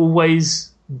that always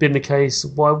been the case?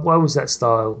 Why was that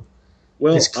style?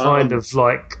 Well, this kind of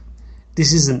like,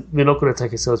 this isn't. We're not going to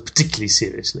take ourselves particularly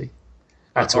seriously.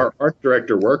 Our art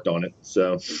director worked on it,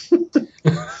 so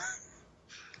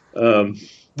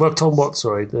worked on what?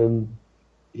 Sorry,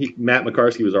 Matt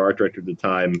McCarsky was our art director at the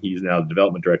time. He's now the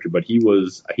development director, but he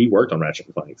worked on Ratchet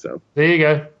and Clank. So there you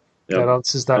go. Yep. That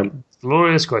answers that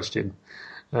glorious question.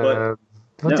 I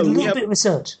did a little bit of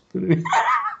research.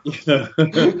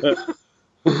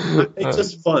 It's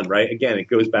just fun, right? Again, it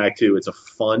goes back to it's a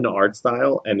fun art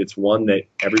style, and it's one that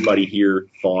everybody here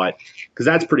thought, because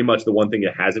that's pretty much the one thing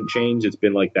that hasn't changed. It's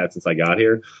been like that since I got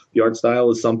here. The art style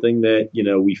is something that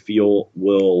we feel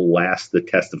will last the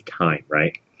test of time,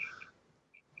 right?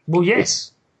 Well,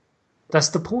 yes, that's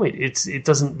the point. It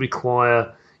doesn't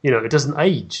require, it doesn't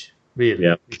age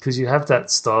really, because you have that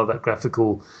style, that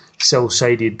graphical, cel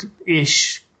shaded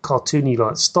ish, cartoony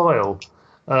like style.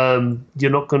 You're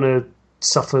not going to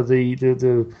suffer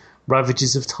the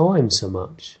ravages of time so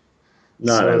much.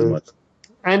 Not as much.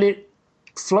 And it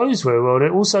flows very well. And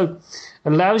it also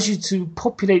allows you to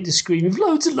populate the screen with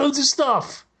loads and loads of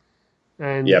stuff.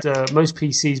 And most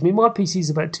PCs, my PC's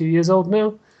about 2 years old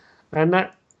now, and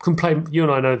that can play, you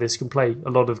and I know this, can play a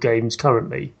lot of games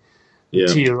currently. Yeah.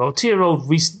 Two-year-old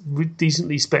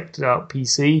decently spec'd out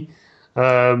PC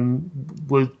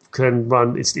can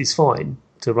run, it's fine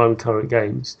to run current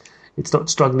games. It's not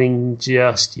struggling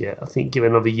just yet. I think give it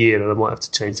another year and I might have to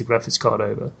change the graphics card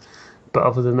over. But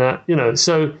other than that,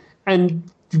 and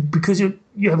because you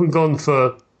haven't gone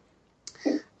for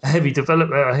a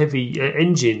heavy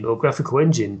engine or graphical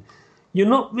engine, you're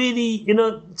not really,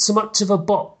 so much of a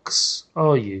box,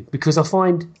 are you? Because I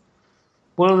find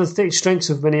one of the strengths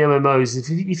of many MMOs is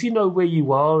if you know where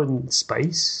you are in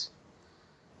space,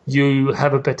 you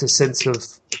have a better sense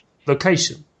of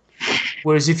location.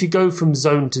 Whereas if you go from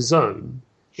zone to zone,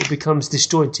 it becomes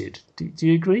disjointed. Do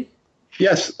you agree?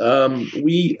 Yes.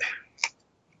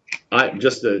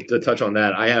 Just to touch on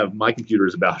that, I have my computer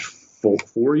is about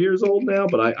 4 years old now,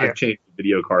 but I've changed the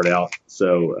video card out,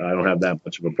 so I don't have that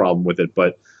much of a problem with it.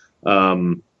 But I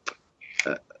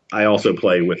also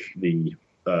play with the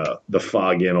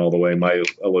fog in all the way. My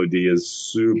LOD is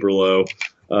super low,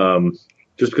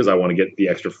 just because I want to get the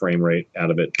extra frame rate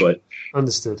out of it. But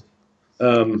understood.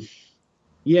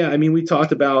 Yeah, I mean, we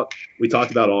talked about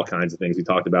all kinds of things. We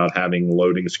talked about having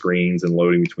loading screens and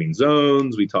loading between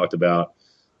zones. We talked about,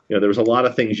 there was a lot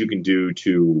of things you can do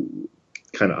to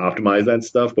kind of optimize that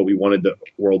stuff, but we wanted the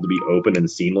world to be open and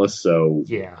seamless. So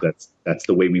that's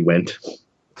the way we went.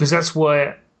 Because that's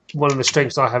why one of the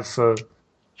strengths I have to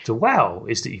WoW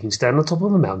is that you can stand on top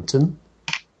of a mountain,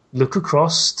 look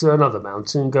across to another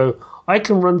mountain and go, I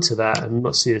can run to that and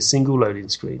not see a single loading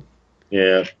screen.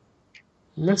 Yeah.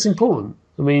 And that's important.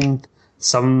 I mean,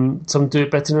 some do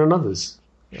it better than others.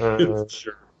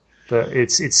 Sure. But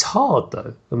it's hard,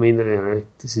 though. I mean,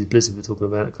 this is Blizzard we're talking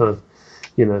about, kind of,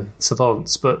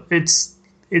 savants. But it's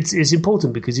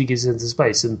important because you get into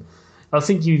space, and I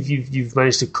think you've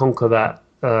managed to conquer that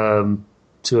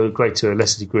to a greater or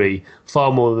lesser degree,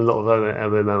 far more than a lot of other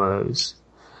MMOs.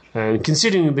 And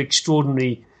considering the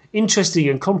extraordinary, interesting,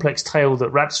 and complex tale that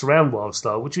wraps around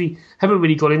Wildstar, which we haven't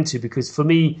really got into, because for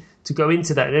me to go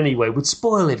into that in any way would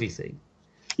spoil everything.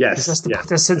 Yes, that's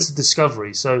the sense of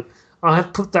discovery. So I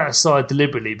have put that aside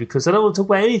deliberately because I don't want to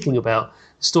weigh anything about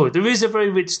the story. There is a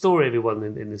very rich story, everyone,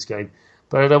 in this game,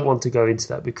 but I don't want to go into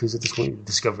that because I just want you to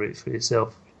discover it for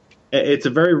yourself. It's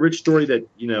a very rich story that,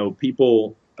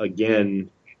 people, again,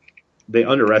 they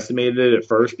underestimated it at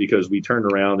first because we turned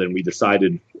around and we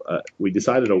decided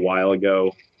a while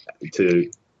ago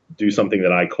to do something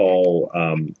that I call,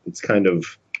 it's kind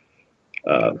of,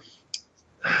 I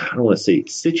don't want to say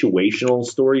situational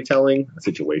storytelling.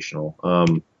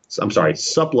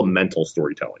 Supplemental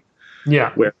storytelling.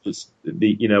 Yeah. Where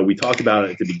we talked about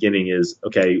it at the beginning is,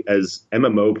 okay, as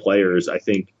MMO players, I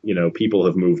think, people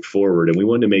have moved forward, and we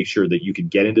wanted to make sure that you could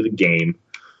get into the game,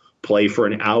 play for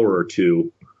an hour or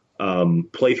two,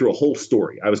 play through a whole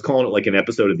story. I was calling it like an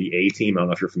episode of the A-Team. I don't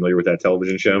know if you're familiar with that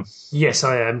television show. Yes,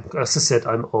 I am. As I said,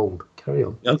 I'm old. Carry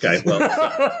on. Okay.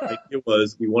 Well,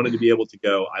 we wanted to be able to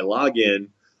go, I log in,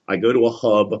 I go to a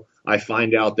hub, I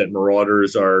find out that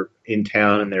marauders are in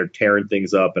town and they're tearing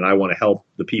things up, and I want to help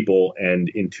the people, and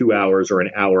in 2 hours or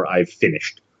an hour, I've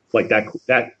finished. Like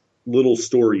that little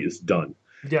story is done.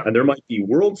 Yeah. And there might be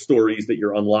world stories that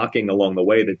you're unlocking along the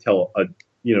way that tell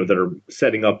that are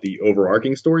setting up the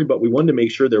overarching story, but we wanted to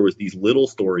make sure there was these little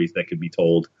stories that could be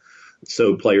told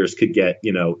so players could get,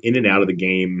 in and out of the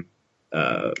game,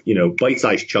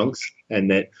 bite-sized chunks, and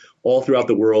that all throughout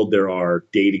the world there are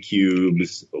data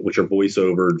cubes, which are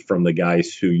voiceovered from the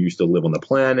guys who used to live on the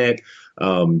planet,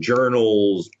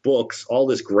 journals, books, all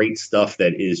this great stuff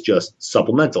that is just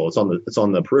supplemental. It's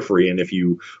on the periphery, and if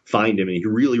you find them and you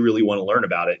really, really want to learn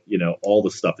about it, all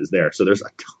the stuff is there. So there's a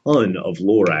ton of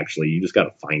lore, actually. You just got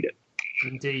to find it.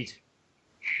 Indeed.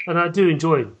 And I do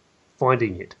enjoy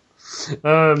finding it.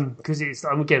 Because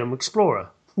I'm an explorer.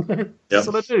 That's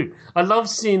what I do. I love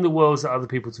seeing the worlds that other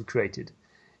people have created.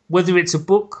 Whether it's a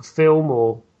book, a film,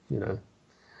 or,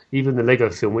 even the Lego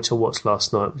film, which I watched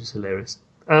last night, which is hilarious.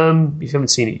 If you haven't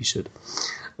seen it, you should.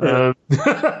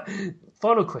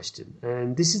 Final question,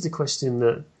 and this is the question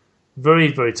that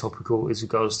very, very topical as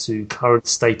regards to current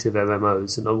state of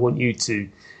MMOs, and I want you to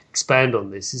expand on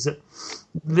this, is that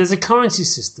there's a currency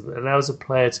system that allows a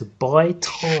player to buy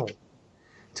time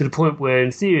to the point where,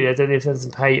 in theory, they don't even have to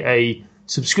pay a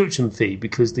subscription fee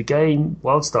because the game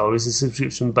WildStar is a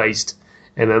subscription-based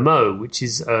MMO, which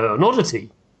is an oddity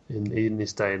in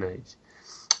this day and age.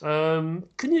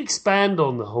 Can you expand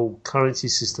on the whole currency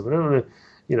system? I don't want to,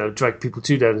 drag people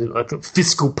too down like the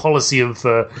fiscal policy of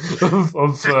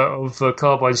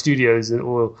Carbine Studios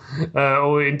or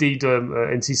indeed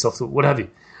NCSoft or what have you.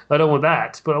 I don't want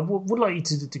that, but I would like you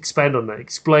to expand on that,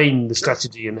 explain the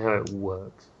strategy and how it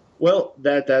works. Well,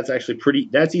 that's actually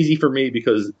that's easy for me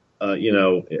because I'm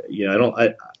not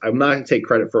going to take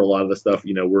credit for a lot of the stuff.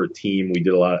 We're a team.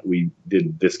 We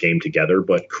did this game together,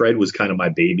 but Cred was kind of my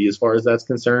baby as far as that's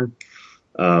concerned.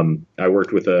 I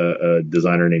worked with a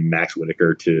designer named Max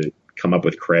Whitaker to come up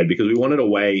with Cred because we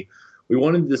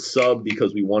wanted this sub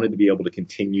because we wanted to be able to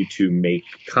continue to make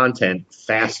content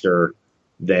faster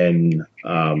than,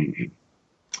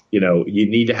 you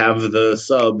need to have the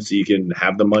sub so you can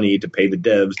have the money to pay the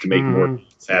devs to make more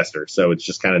faster. So it's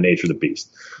just kind of nature of the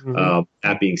beast.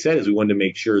 That being said, is we wanted to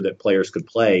make sure that players could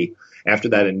play after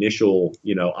that initial,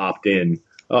 opt-in.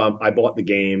 I bought the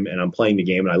game and I'm playing the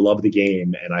game and I love the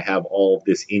game and I have all of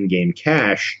this in-game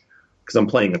cash because I'm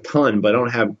playing a ton, but I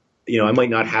don't have, I might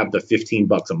not have the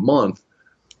 $15 a month.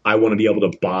 I want to be able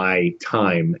to buy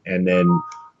time. And then,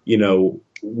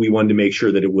 we wanted to make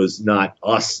sure that it was not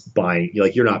us buying,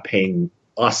 like you're not paying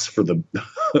us for the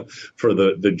for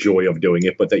the joy of doing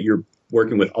it, but that you're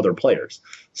working with other players.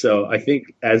 So I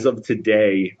think as of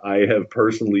today, I have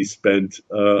personally spent,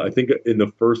 I think in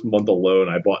the first month alone,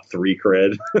 I bought 3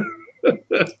 Cred.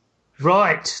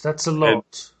 Right, that's a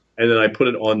lot. And then I put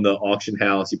it on the auction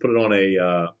house. You put it on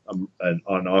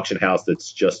an auction house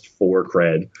that's just for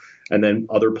Cred. And then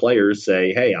other players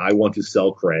say, hey, I want to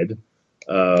sell Cred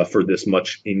for this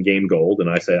much in-game gold. And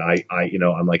I say,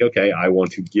 I'm like, okay, I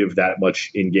want to give that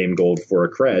much in-game gold for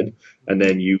a Cred. And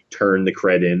then you turn the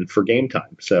Cred in for game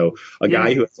time. So a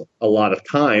guy who has a lot of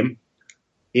time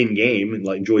in-game and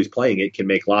enjoys playing it can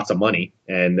make lots of money.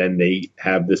 And then they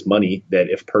have this money that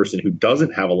if a person who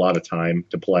doesn't have a lot of time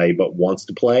to play but wants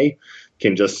to play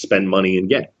can just spend money and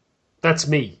get. That's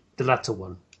me, the latter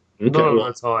one. Okay, Not a lot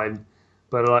of time,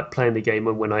 but I like playing the game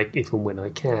if and when I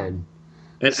can.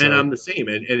 And I'm the same.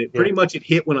 And it pretty much it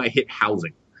hit when I hit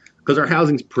housing because our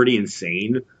housing's pretty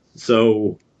insane.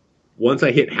 So once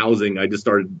I hit housing, I just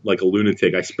started like a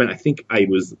lunatic. I think I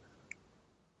was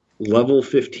level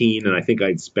 15 and I think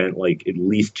I'd spent like at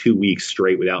least 2 weeks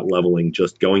straight without leveling,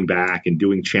 just going back and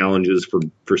doing challenges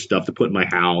for stuff to put in my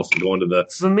house and going to the.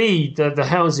 For me, the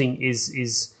housing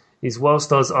is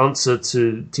WildStar's answer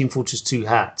to Team Fortress 2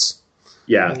 hats.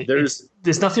 Yeah, there's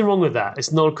nothing wrong with that.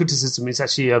 It's not a criticism. It's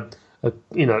actually a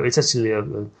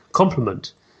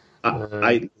compliment.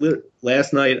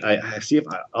 Last night I see if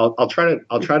I'll try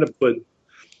to put.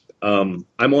 I'm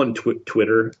on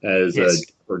Twitter as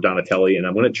for Donatelli, and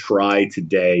I'm going to try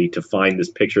today to find this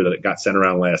picture that got sent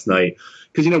around last night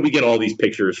because we get all these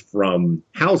pictures from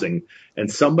housing, and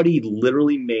somebody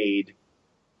literally made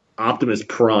Optimus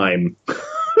Prime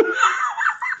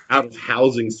out of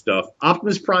housing stuff.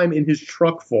 Optimus Prime in his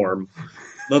truck form.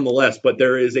 Nonetheless, but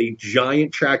there is a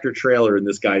giant tractor trailer in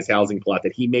this guy's housing plot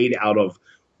that he made out of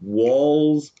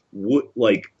walls, wood,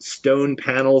 like stone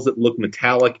panels that look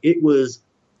metallic. It was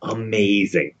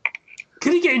amazing.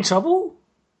 Can he get in trouble?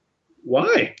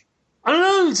 Why? I don't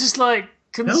know. It's just like,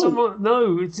 someone?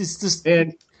 No, it's just.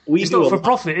 And it's not for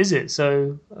profit, is it?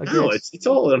 So I guess. It's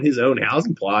all on his own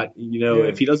housing plot.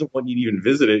 If he doesn't want you to even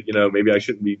visit it, maybe I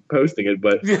shouldn't be posting it,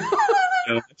 but.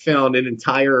 I found an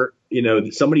entire,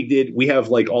 somebody did, we have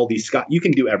like all these you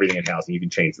can do everything in housing. You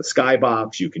can change the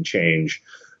skybox. You can change,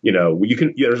 there's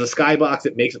a skybox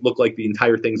that makes it look like the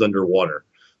entire thing's underwater.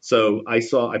 So I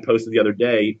posted the other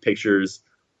day pictures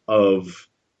of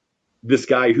this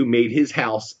guy who made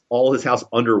all his house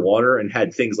underwater and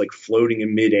had things like floating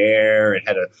in midair and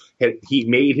he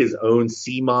made his own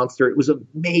sea monster. It was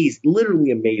amazing,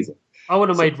 literally amazing. I would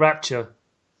have made Rapture.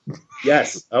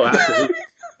 Yes. Oh, absolutely.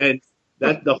 And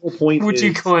that the whole point Would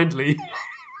you kindly?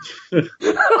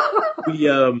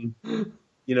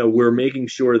 We're making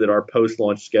sure that our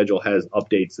post-launch schedule has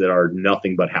updates that are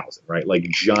nothing but housing, right? Like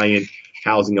giant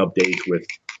housing updates with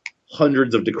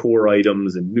hundreds of decor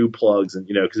items and new plugs, and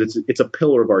because it's a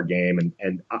pillar of our game.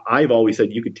 And I've always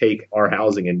said you could take our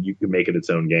housing and you could make it its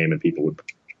own game, and people would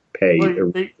pay.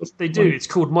 Well, they do. It's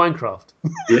called Minecraft.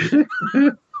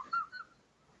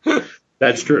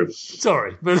 That's true.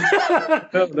 Sorry, but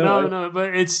no,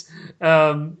 but it's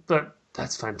but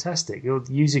that's fantastic. Your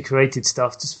user created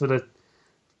stuff just for the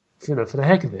for the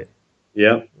heck of it.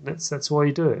 Yeah, That's why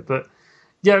you do it. But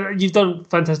yeah, you've done a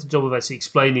fantastic job of actually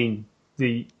explaining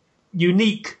the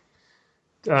unique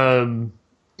system,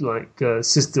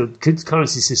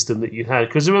 currency system that you had.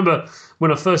 Because remember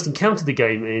when I first encountered the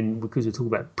game because we're talking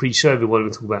about pre-show, everyone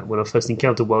we're talking about when I first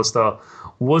encountered WildStar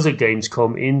was at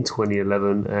Gamescom in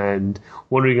 2011 and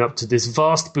wandering up to this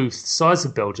vast booth the size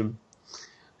of Belgium.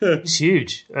 It's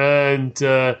huge. And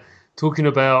talking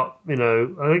about,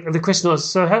 the question was,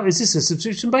 so how is this a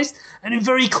subscription based? And in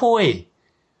very coy.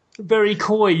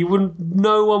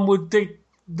 No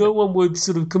one would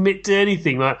sort of commit to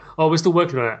anything like, oh, we're still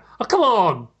working on it. Oh, come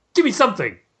on, give me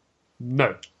something.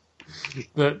 No.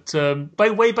 But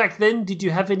way back then, did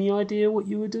you have any idea what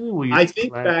you were doing? I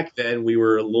think back then we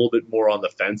were a little bit more on the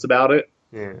fence about it.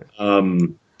 Yeah.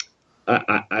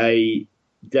 I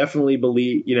definitely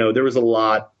believe, there was a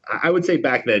lot. I would say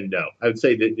back then, no. I would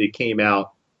say that it came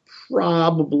out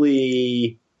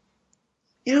probably,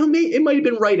 it might have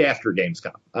been right after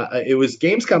Gamescom. It was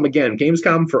Gamescom again.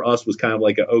 Gamescom for us was kind of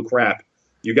like, oh crap,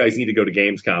 you guys need to go to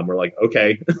Gamescom. We're like,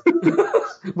 okay.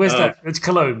 Where's that? It's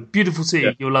Cologne. Beautiful city.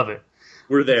 Yeah. You'll love it.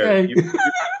 We're there. Okay.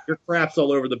 Your crap's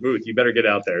all over the booth. You better get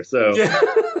out there. So, yeah.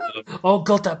 Oh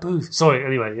God, that booth. Sorry.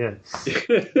 Anyway, yeah.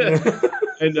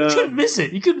 And you couldn't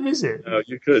miss it. No,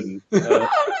 you couldn't.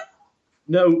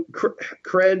 No,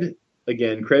 cred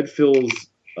again. Cred feels.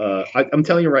 I'm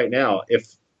telling you right now,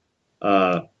 if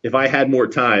I had more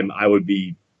time, I would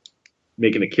be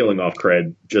making a killing off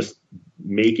cred, just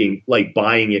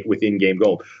buying it with in-game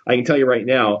gold. I can tell you right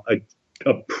now,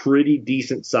 a pretty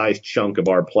decent sized chunk of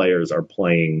our players are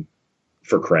playing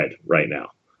for cred right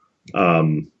now.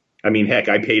 I mean, heck,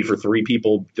 I paid for 3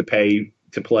 people to play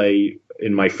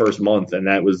in my first month, and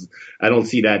I don't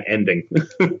see that ending.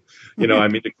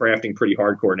 I'm into crafting pretty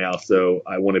hardcore now, so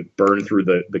I want to burn through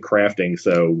the crafting.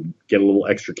 So get a little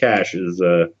extra cash is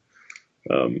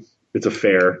it's a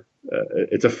fair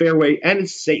way, and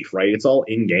it's safe, right? It's all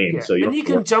in game, yeah. So you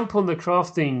can jump on the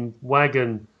crafting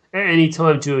wagon at any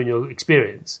time during your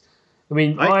experience. I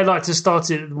mean, I like to start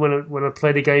it when I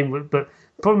play the game, but the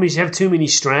problem is you have too many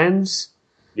strands.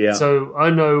 Yeah. So I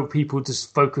know people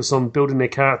just focus on building their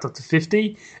character up to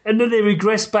 50, and then they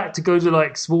regress back to go to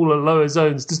like smaller, lower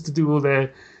zones just to do all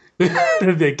their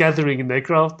their gathering and their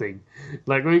crafting.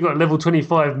 Like when you got level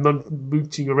 25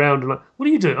 mooching around, and like, what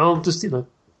are you doing? Oh, just stuff.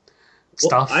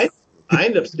 Well, I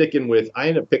end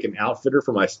up picking outfitter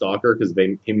for my stalker because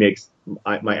he makes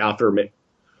my outfitter.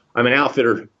 I'm an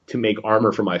outfitter to make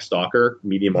armor for my stalker,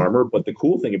 medium armor. But the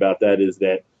cool thing about that is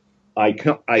that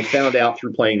I found out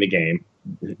through playing the game.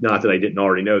 Not that I didn't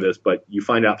already know this, but you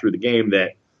find out through the game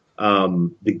that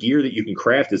the gear that you can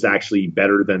craft is actually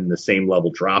better than the same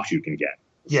level drops you can get.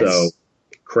 Yes. So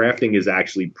crafting is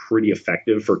actually pretty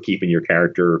effective for keeping your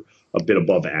character a bit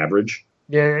above average.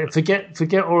 Yeah,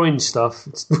 forget orange stuff.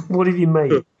 What have you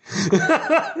made?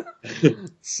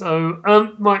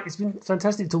 So, Mike, it's been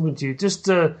fantastic talking to you. Just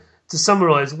to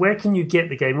summarise, where can you get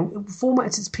the game?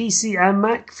 Formats, it's PC and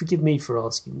Mac? Forgive me for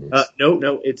asking this.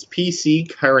 No, it's PC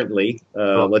currently.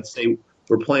 Let's say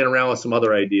we're playing around with some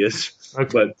other ideas, okay.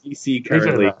 But PC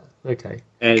currently. Okay.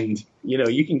 And,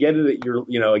 you can get it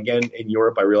at again, in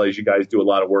Europe, I realize you guys do a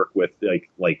lot of work with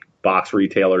like box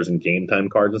retailers and game time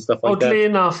cards and stuff like that. Oddly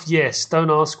enough, yes.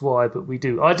 Don't ask why, but we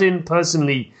do. I didn't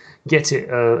personally get it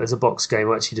as a box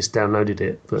game. I actually just downloaded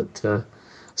it, but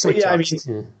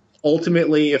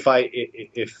ultimately, if I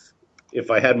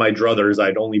had my druthers,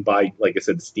 I'd only buy, like I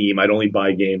said, Steam. I'd only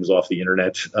buy games off the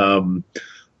internet.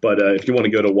 But if you want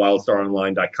to go to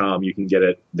wildstaronline.com, you can get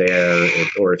it there.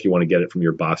 Or if you want to get it from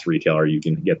your box retailer, you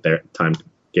can get their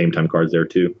game time cards there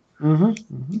too. Mm-hmm.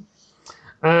 Mm-hmm.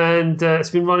 And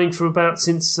it's been running for about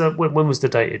since when was the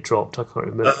date it dropped? I can't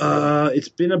remember. It's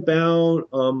been about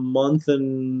a month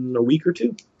and a week or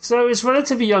 2. So it's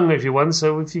relatively young, everyone.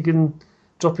 So if you can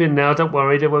drop in now, don't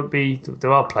worry. There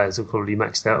are players who are probably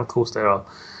maxed out. Of course there are.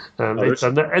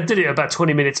 I did it about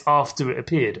 20 minutes after it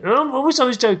appeared. And I wish I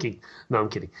was joking. No, I'm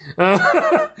kidding.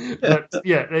 But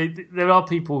yeah, there are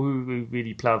people who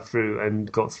really ploughed through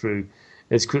and got through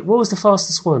as quick. What was the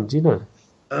fastest one? Do you know?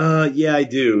 Yeah, I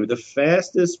do. The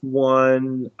fastest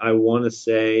one I want to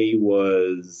say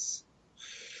was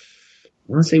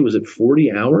it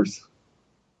 40 hours?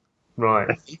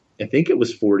 Right. I think it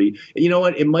was 40. You know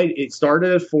what? It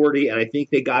started at 40, and I think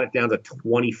they got it down to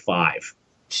 25.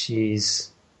 Jeez.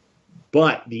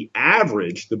 But the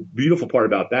beautiful part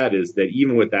about that is that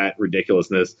even with that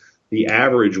ridiculousness, the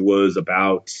average was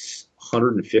about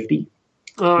 150.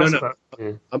 Oh,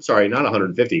 no. I'm sorry, not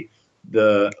 150.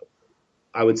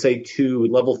 I would say to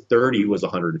level 30 was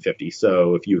 150.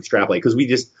 So if you extrapolate,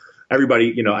 because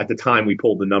everybody, at the time we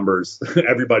pulled the numbers,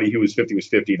 everybody who was 50 was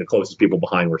 50. The closest people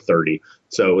behind were 30.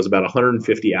 So it was about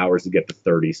 150 hours to get to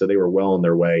 30. So they were well on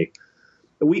their way.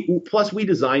 Plus we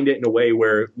designed it in a way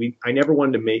where I never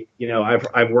wanted to make,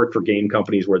 I've worked for game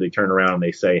companies where they turn around and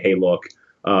they say, hey, look,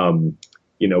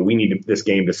 we need this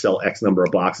game to sell X number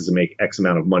of boxes and make X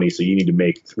amount of money. So you need to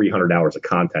make 300 hours of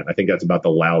content. I think that's about the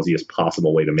lousiest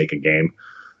possible way to make a game.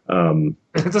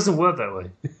 It doesn't work that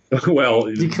way. Well,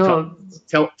 you can't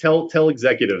tell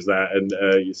executives that, and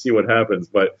you see what happens.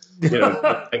 But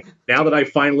now that I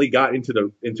finally got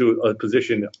into a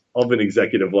position of an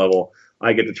executive level,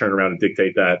 I get to turn around and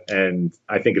dictate that, and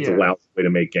I think it's a lousy way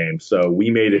to make games. So we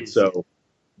made it so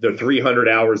the 300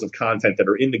 hours of content that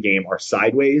are in the game are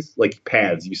sideways, like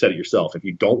paths. You said it yourself. If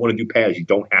you don't want to do paths, you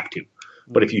don't have to.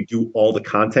 But if you do all the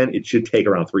content, it should take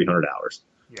around 300 hours.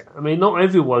 Yeah, I mean, not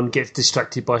everyone gets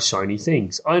distracted by shiny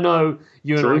things. I know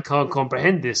you and I can't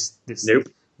comprehend this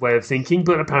way of thinking,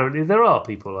 but apparently there are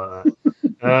people like that.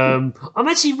 I'm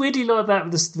actually really like that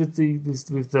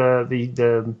with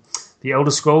the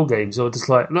Elder Scroll games. I'm just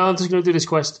like, no, I'm just going to do this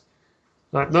quest.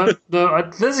 Like, no,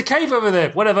 there's a cave over there.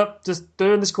 Whatever, just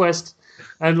doing this quest,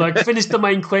 and finish the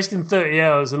main quest in 30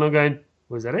 hours. And I'm going,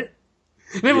 was that it?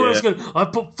 And everyone else going, I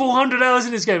put 400 hours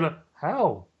in this game. Like,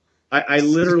 how? I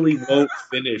literally won't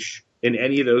finish in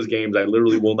any of those games. I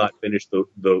literally will not finish the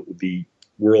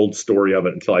world story of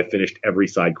it until I finished every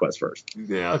side quest first.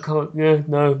 Yeah, I can't. Yeah,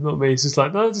 no, not me. It's just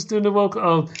like, no, just doing the world.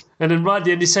 Oh, and then right at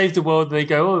the end, they save the world, and they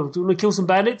go, oh, do you want to kill some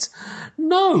bandits?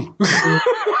 No.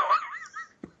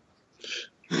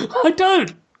 I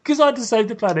don't, because I had to save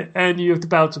the planet, and you have to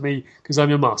bow to me because I'm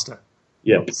your master.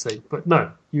 Yeah. But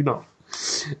no, you're not.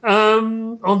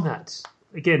 On that,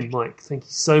 again, Mike, thank you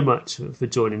so much for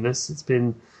joining us. It's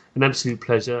been an absolute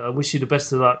pleasure. I wish you the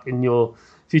best of luck in your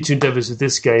future endeavours with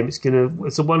this game. It's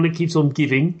the one that keeps on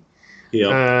giving.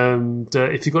 Yeah. And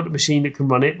if you've got a machine that can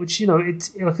run it, which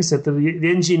it's like I said, the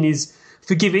engine is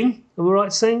forgiving. Am I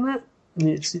right saying that? I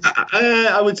mean,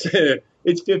 I would say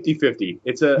it's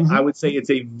 50-50. I would say it's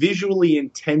a visually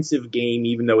intensive game,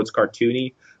 even though it's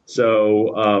cartoony.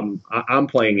 So I'm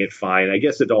playing it fine. I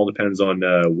guess it all depends on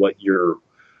what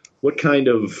kind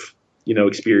of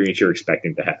experience you're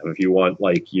expecting to have. If you want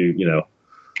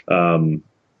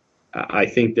I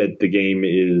think that the game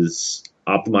is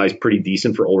optimized pretty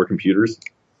decent for older computers,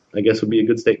 I guess would be a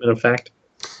good statement of fact.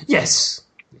 Yes.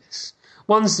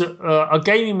 Ones that are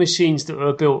gaming machines that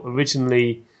were built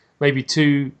originally maybe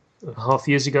 2.5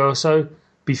 years ago or so,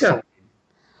 be fine.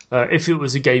 If it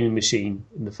was a gaming machine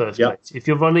in the first place. If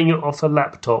you're running it off a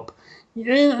laptop, if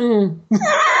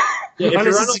you're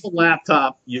running off a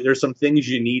laptop, there's some things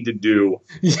you need to do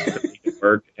to make it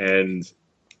work, and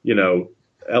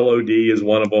LOD is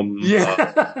one of them.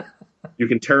 Yeah. You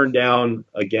can turn down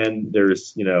again.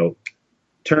 There's as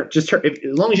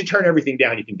long as you turn everything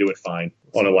down, you can do it fine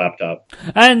on a laptop.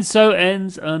 And so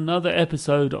ends another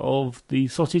episode of the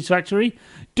Sausage Factory.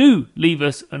 Do leave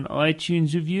us an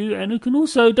iTunes review, and you can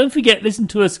also, don't forget, listen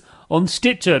to us on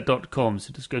Stitcher.com.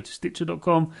 So just go to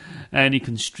Stitcher.com and you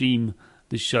can stream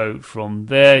the show from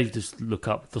there. You just look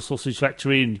up the Sausage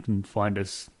Factory and you can find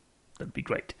us. That'd be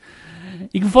great.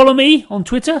 You can follow me on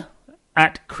Twitter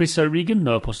at Chris O'Regan,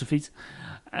 no apostrophes.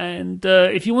 And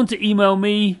if you want to email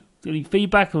me any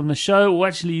feedback on the show, or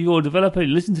actually you're a developer,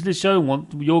 you listen to the show and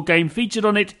want your game featured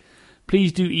on it,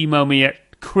 please do email me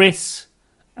at chris@spong.com.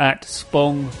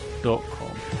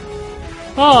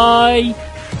 Bye!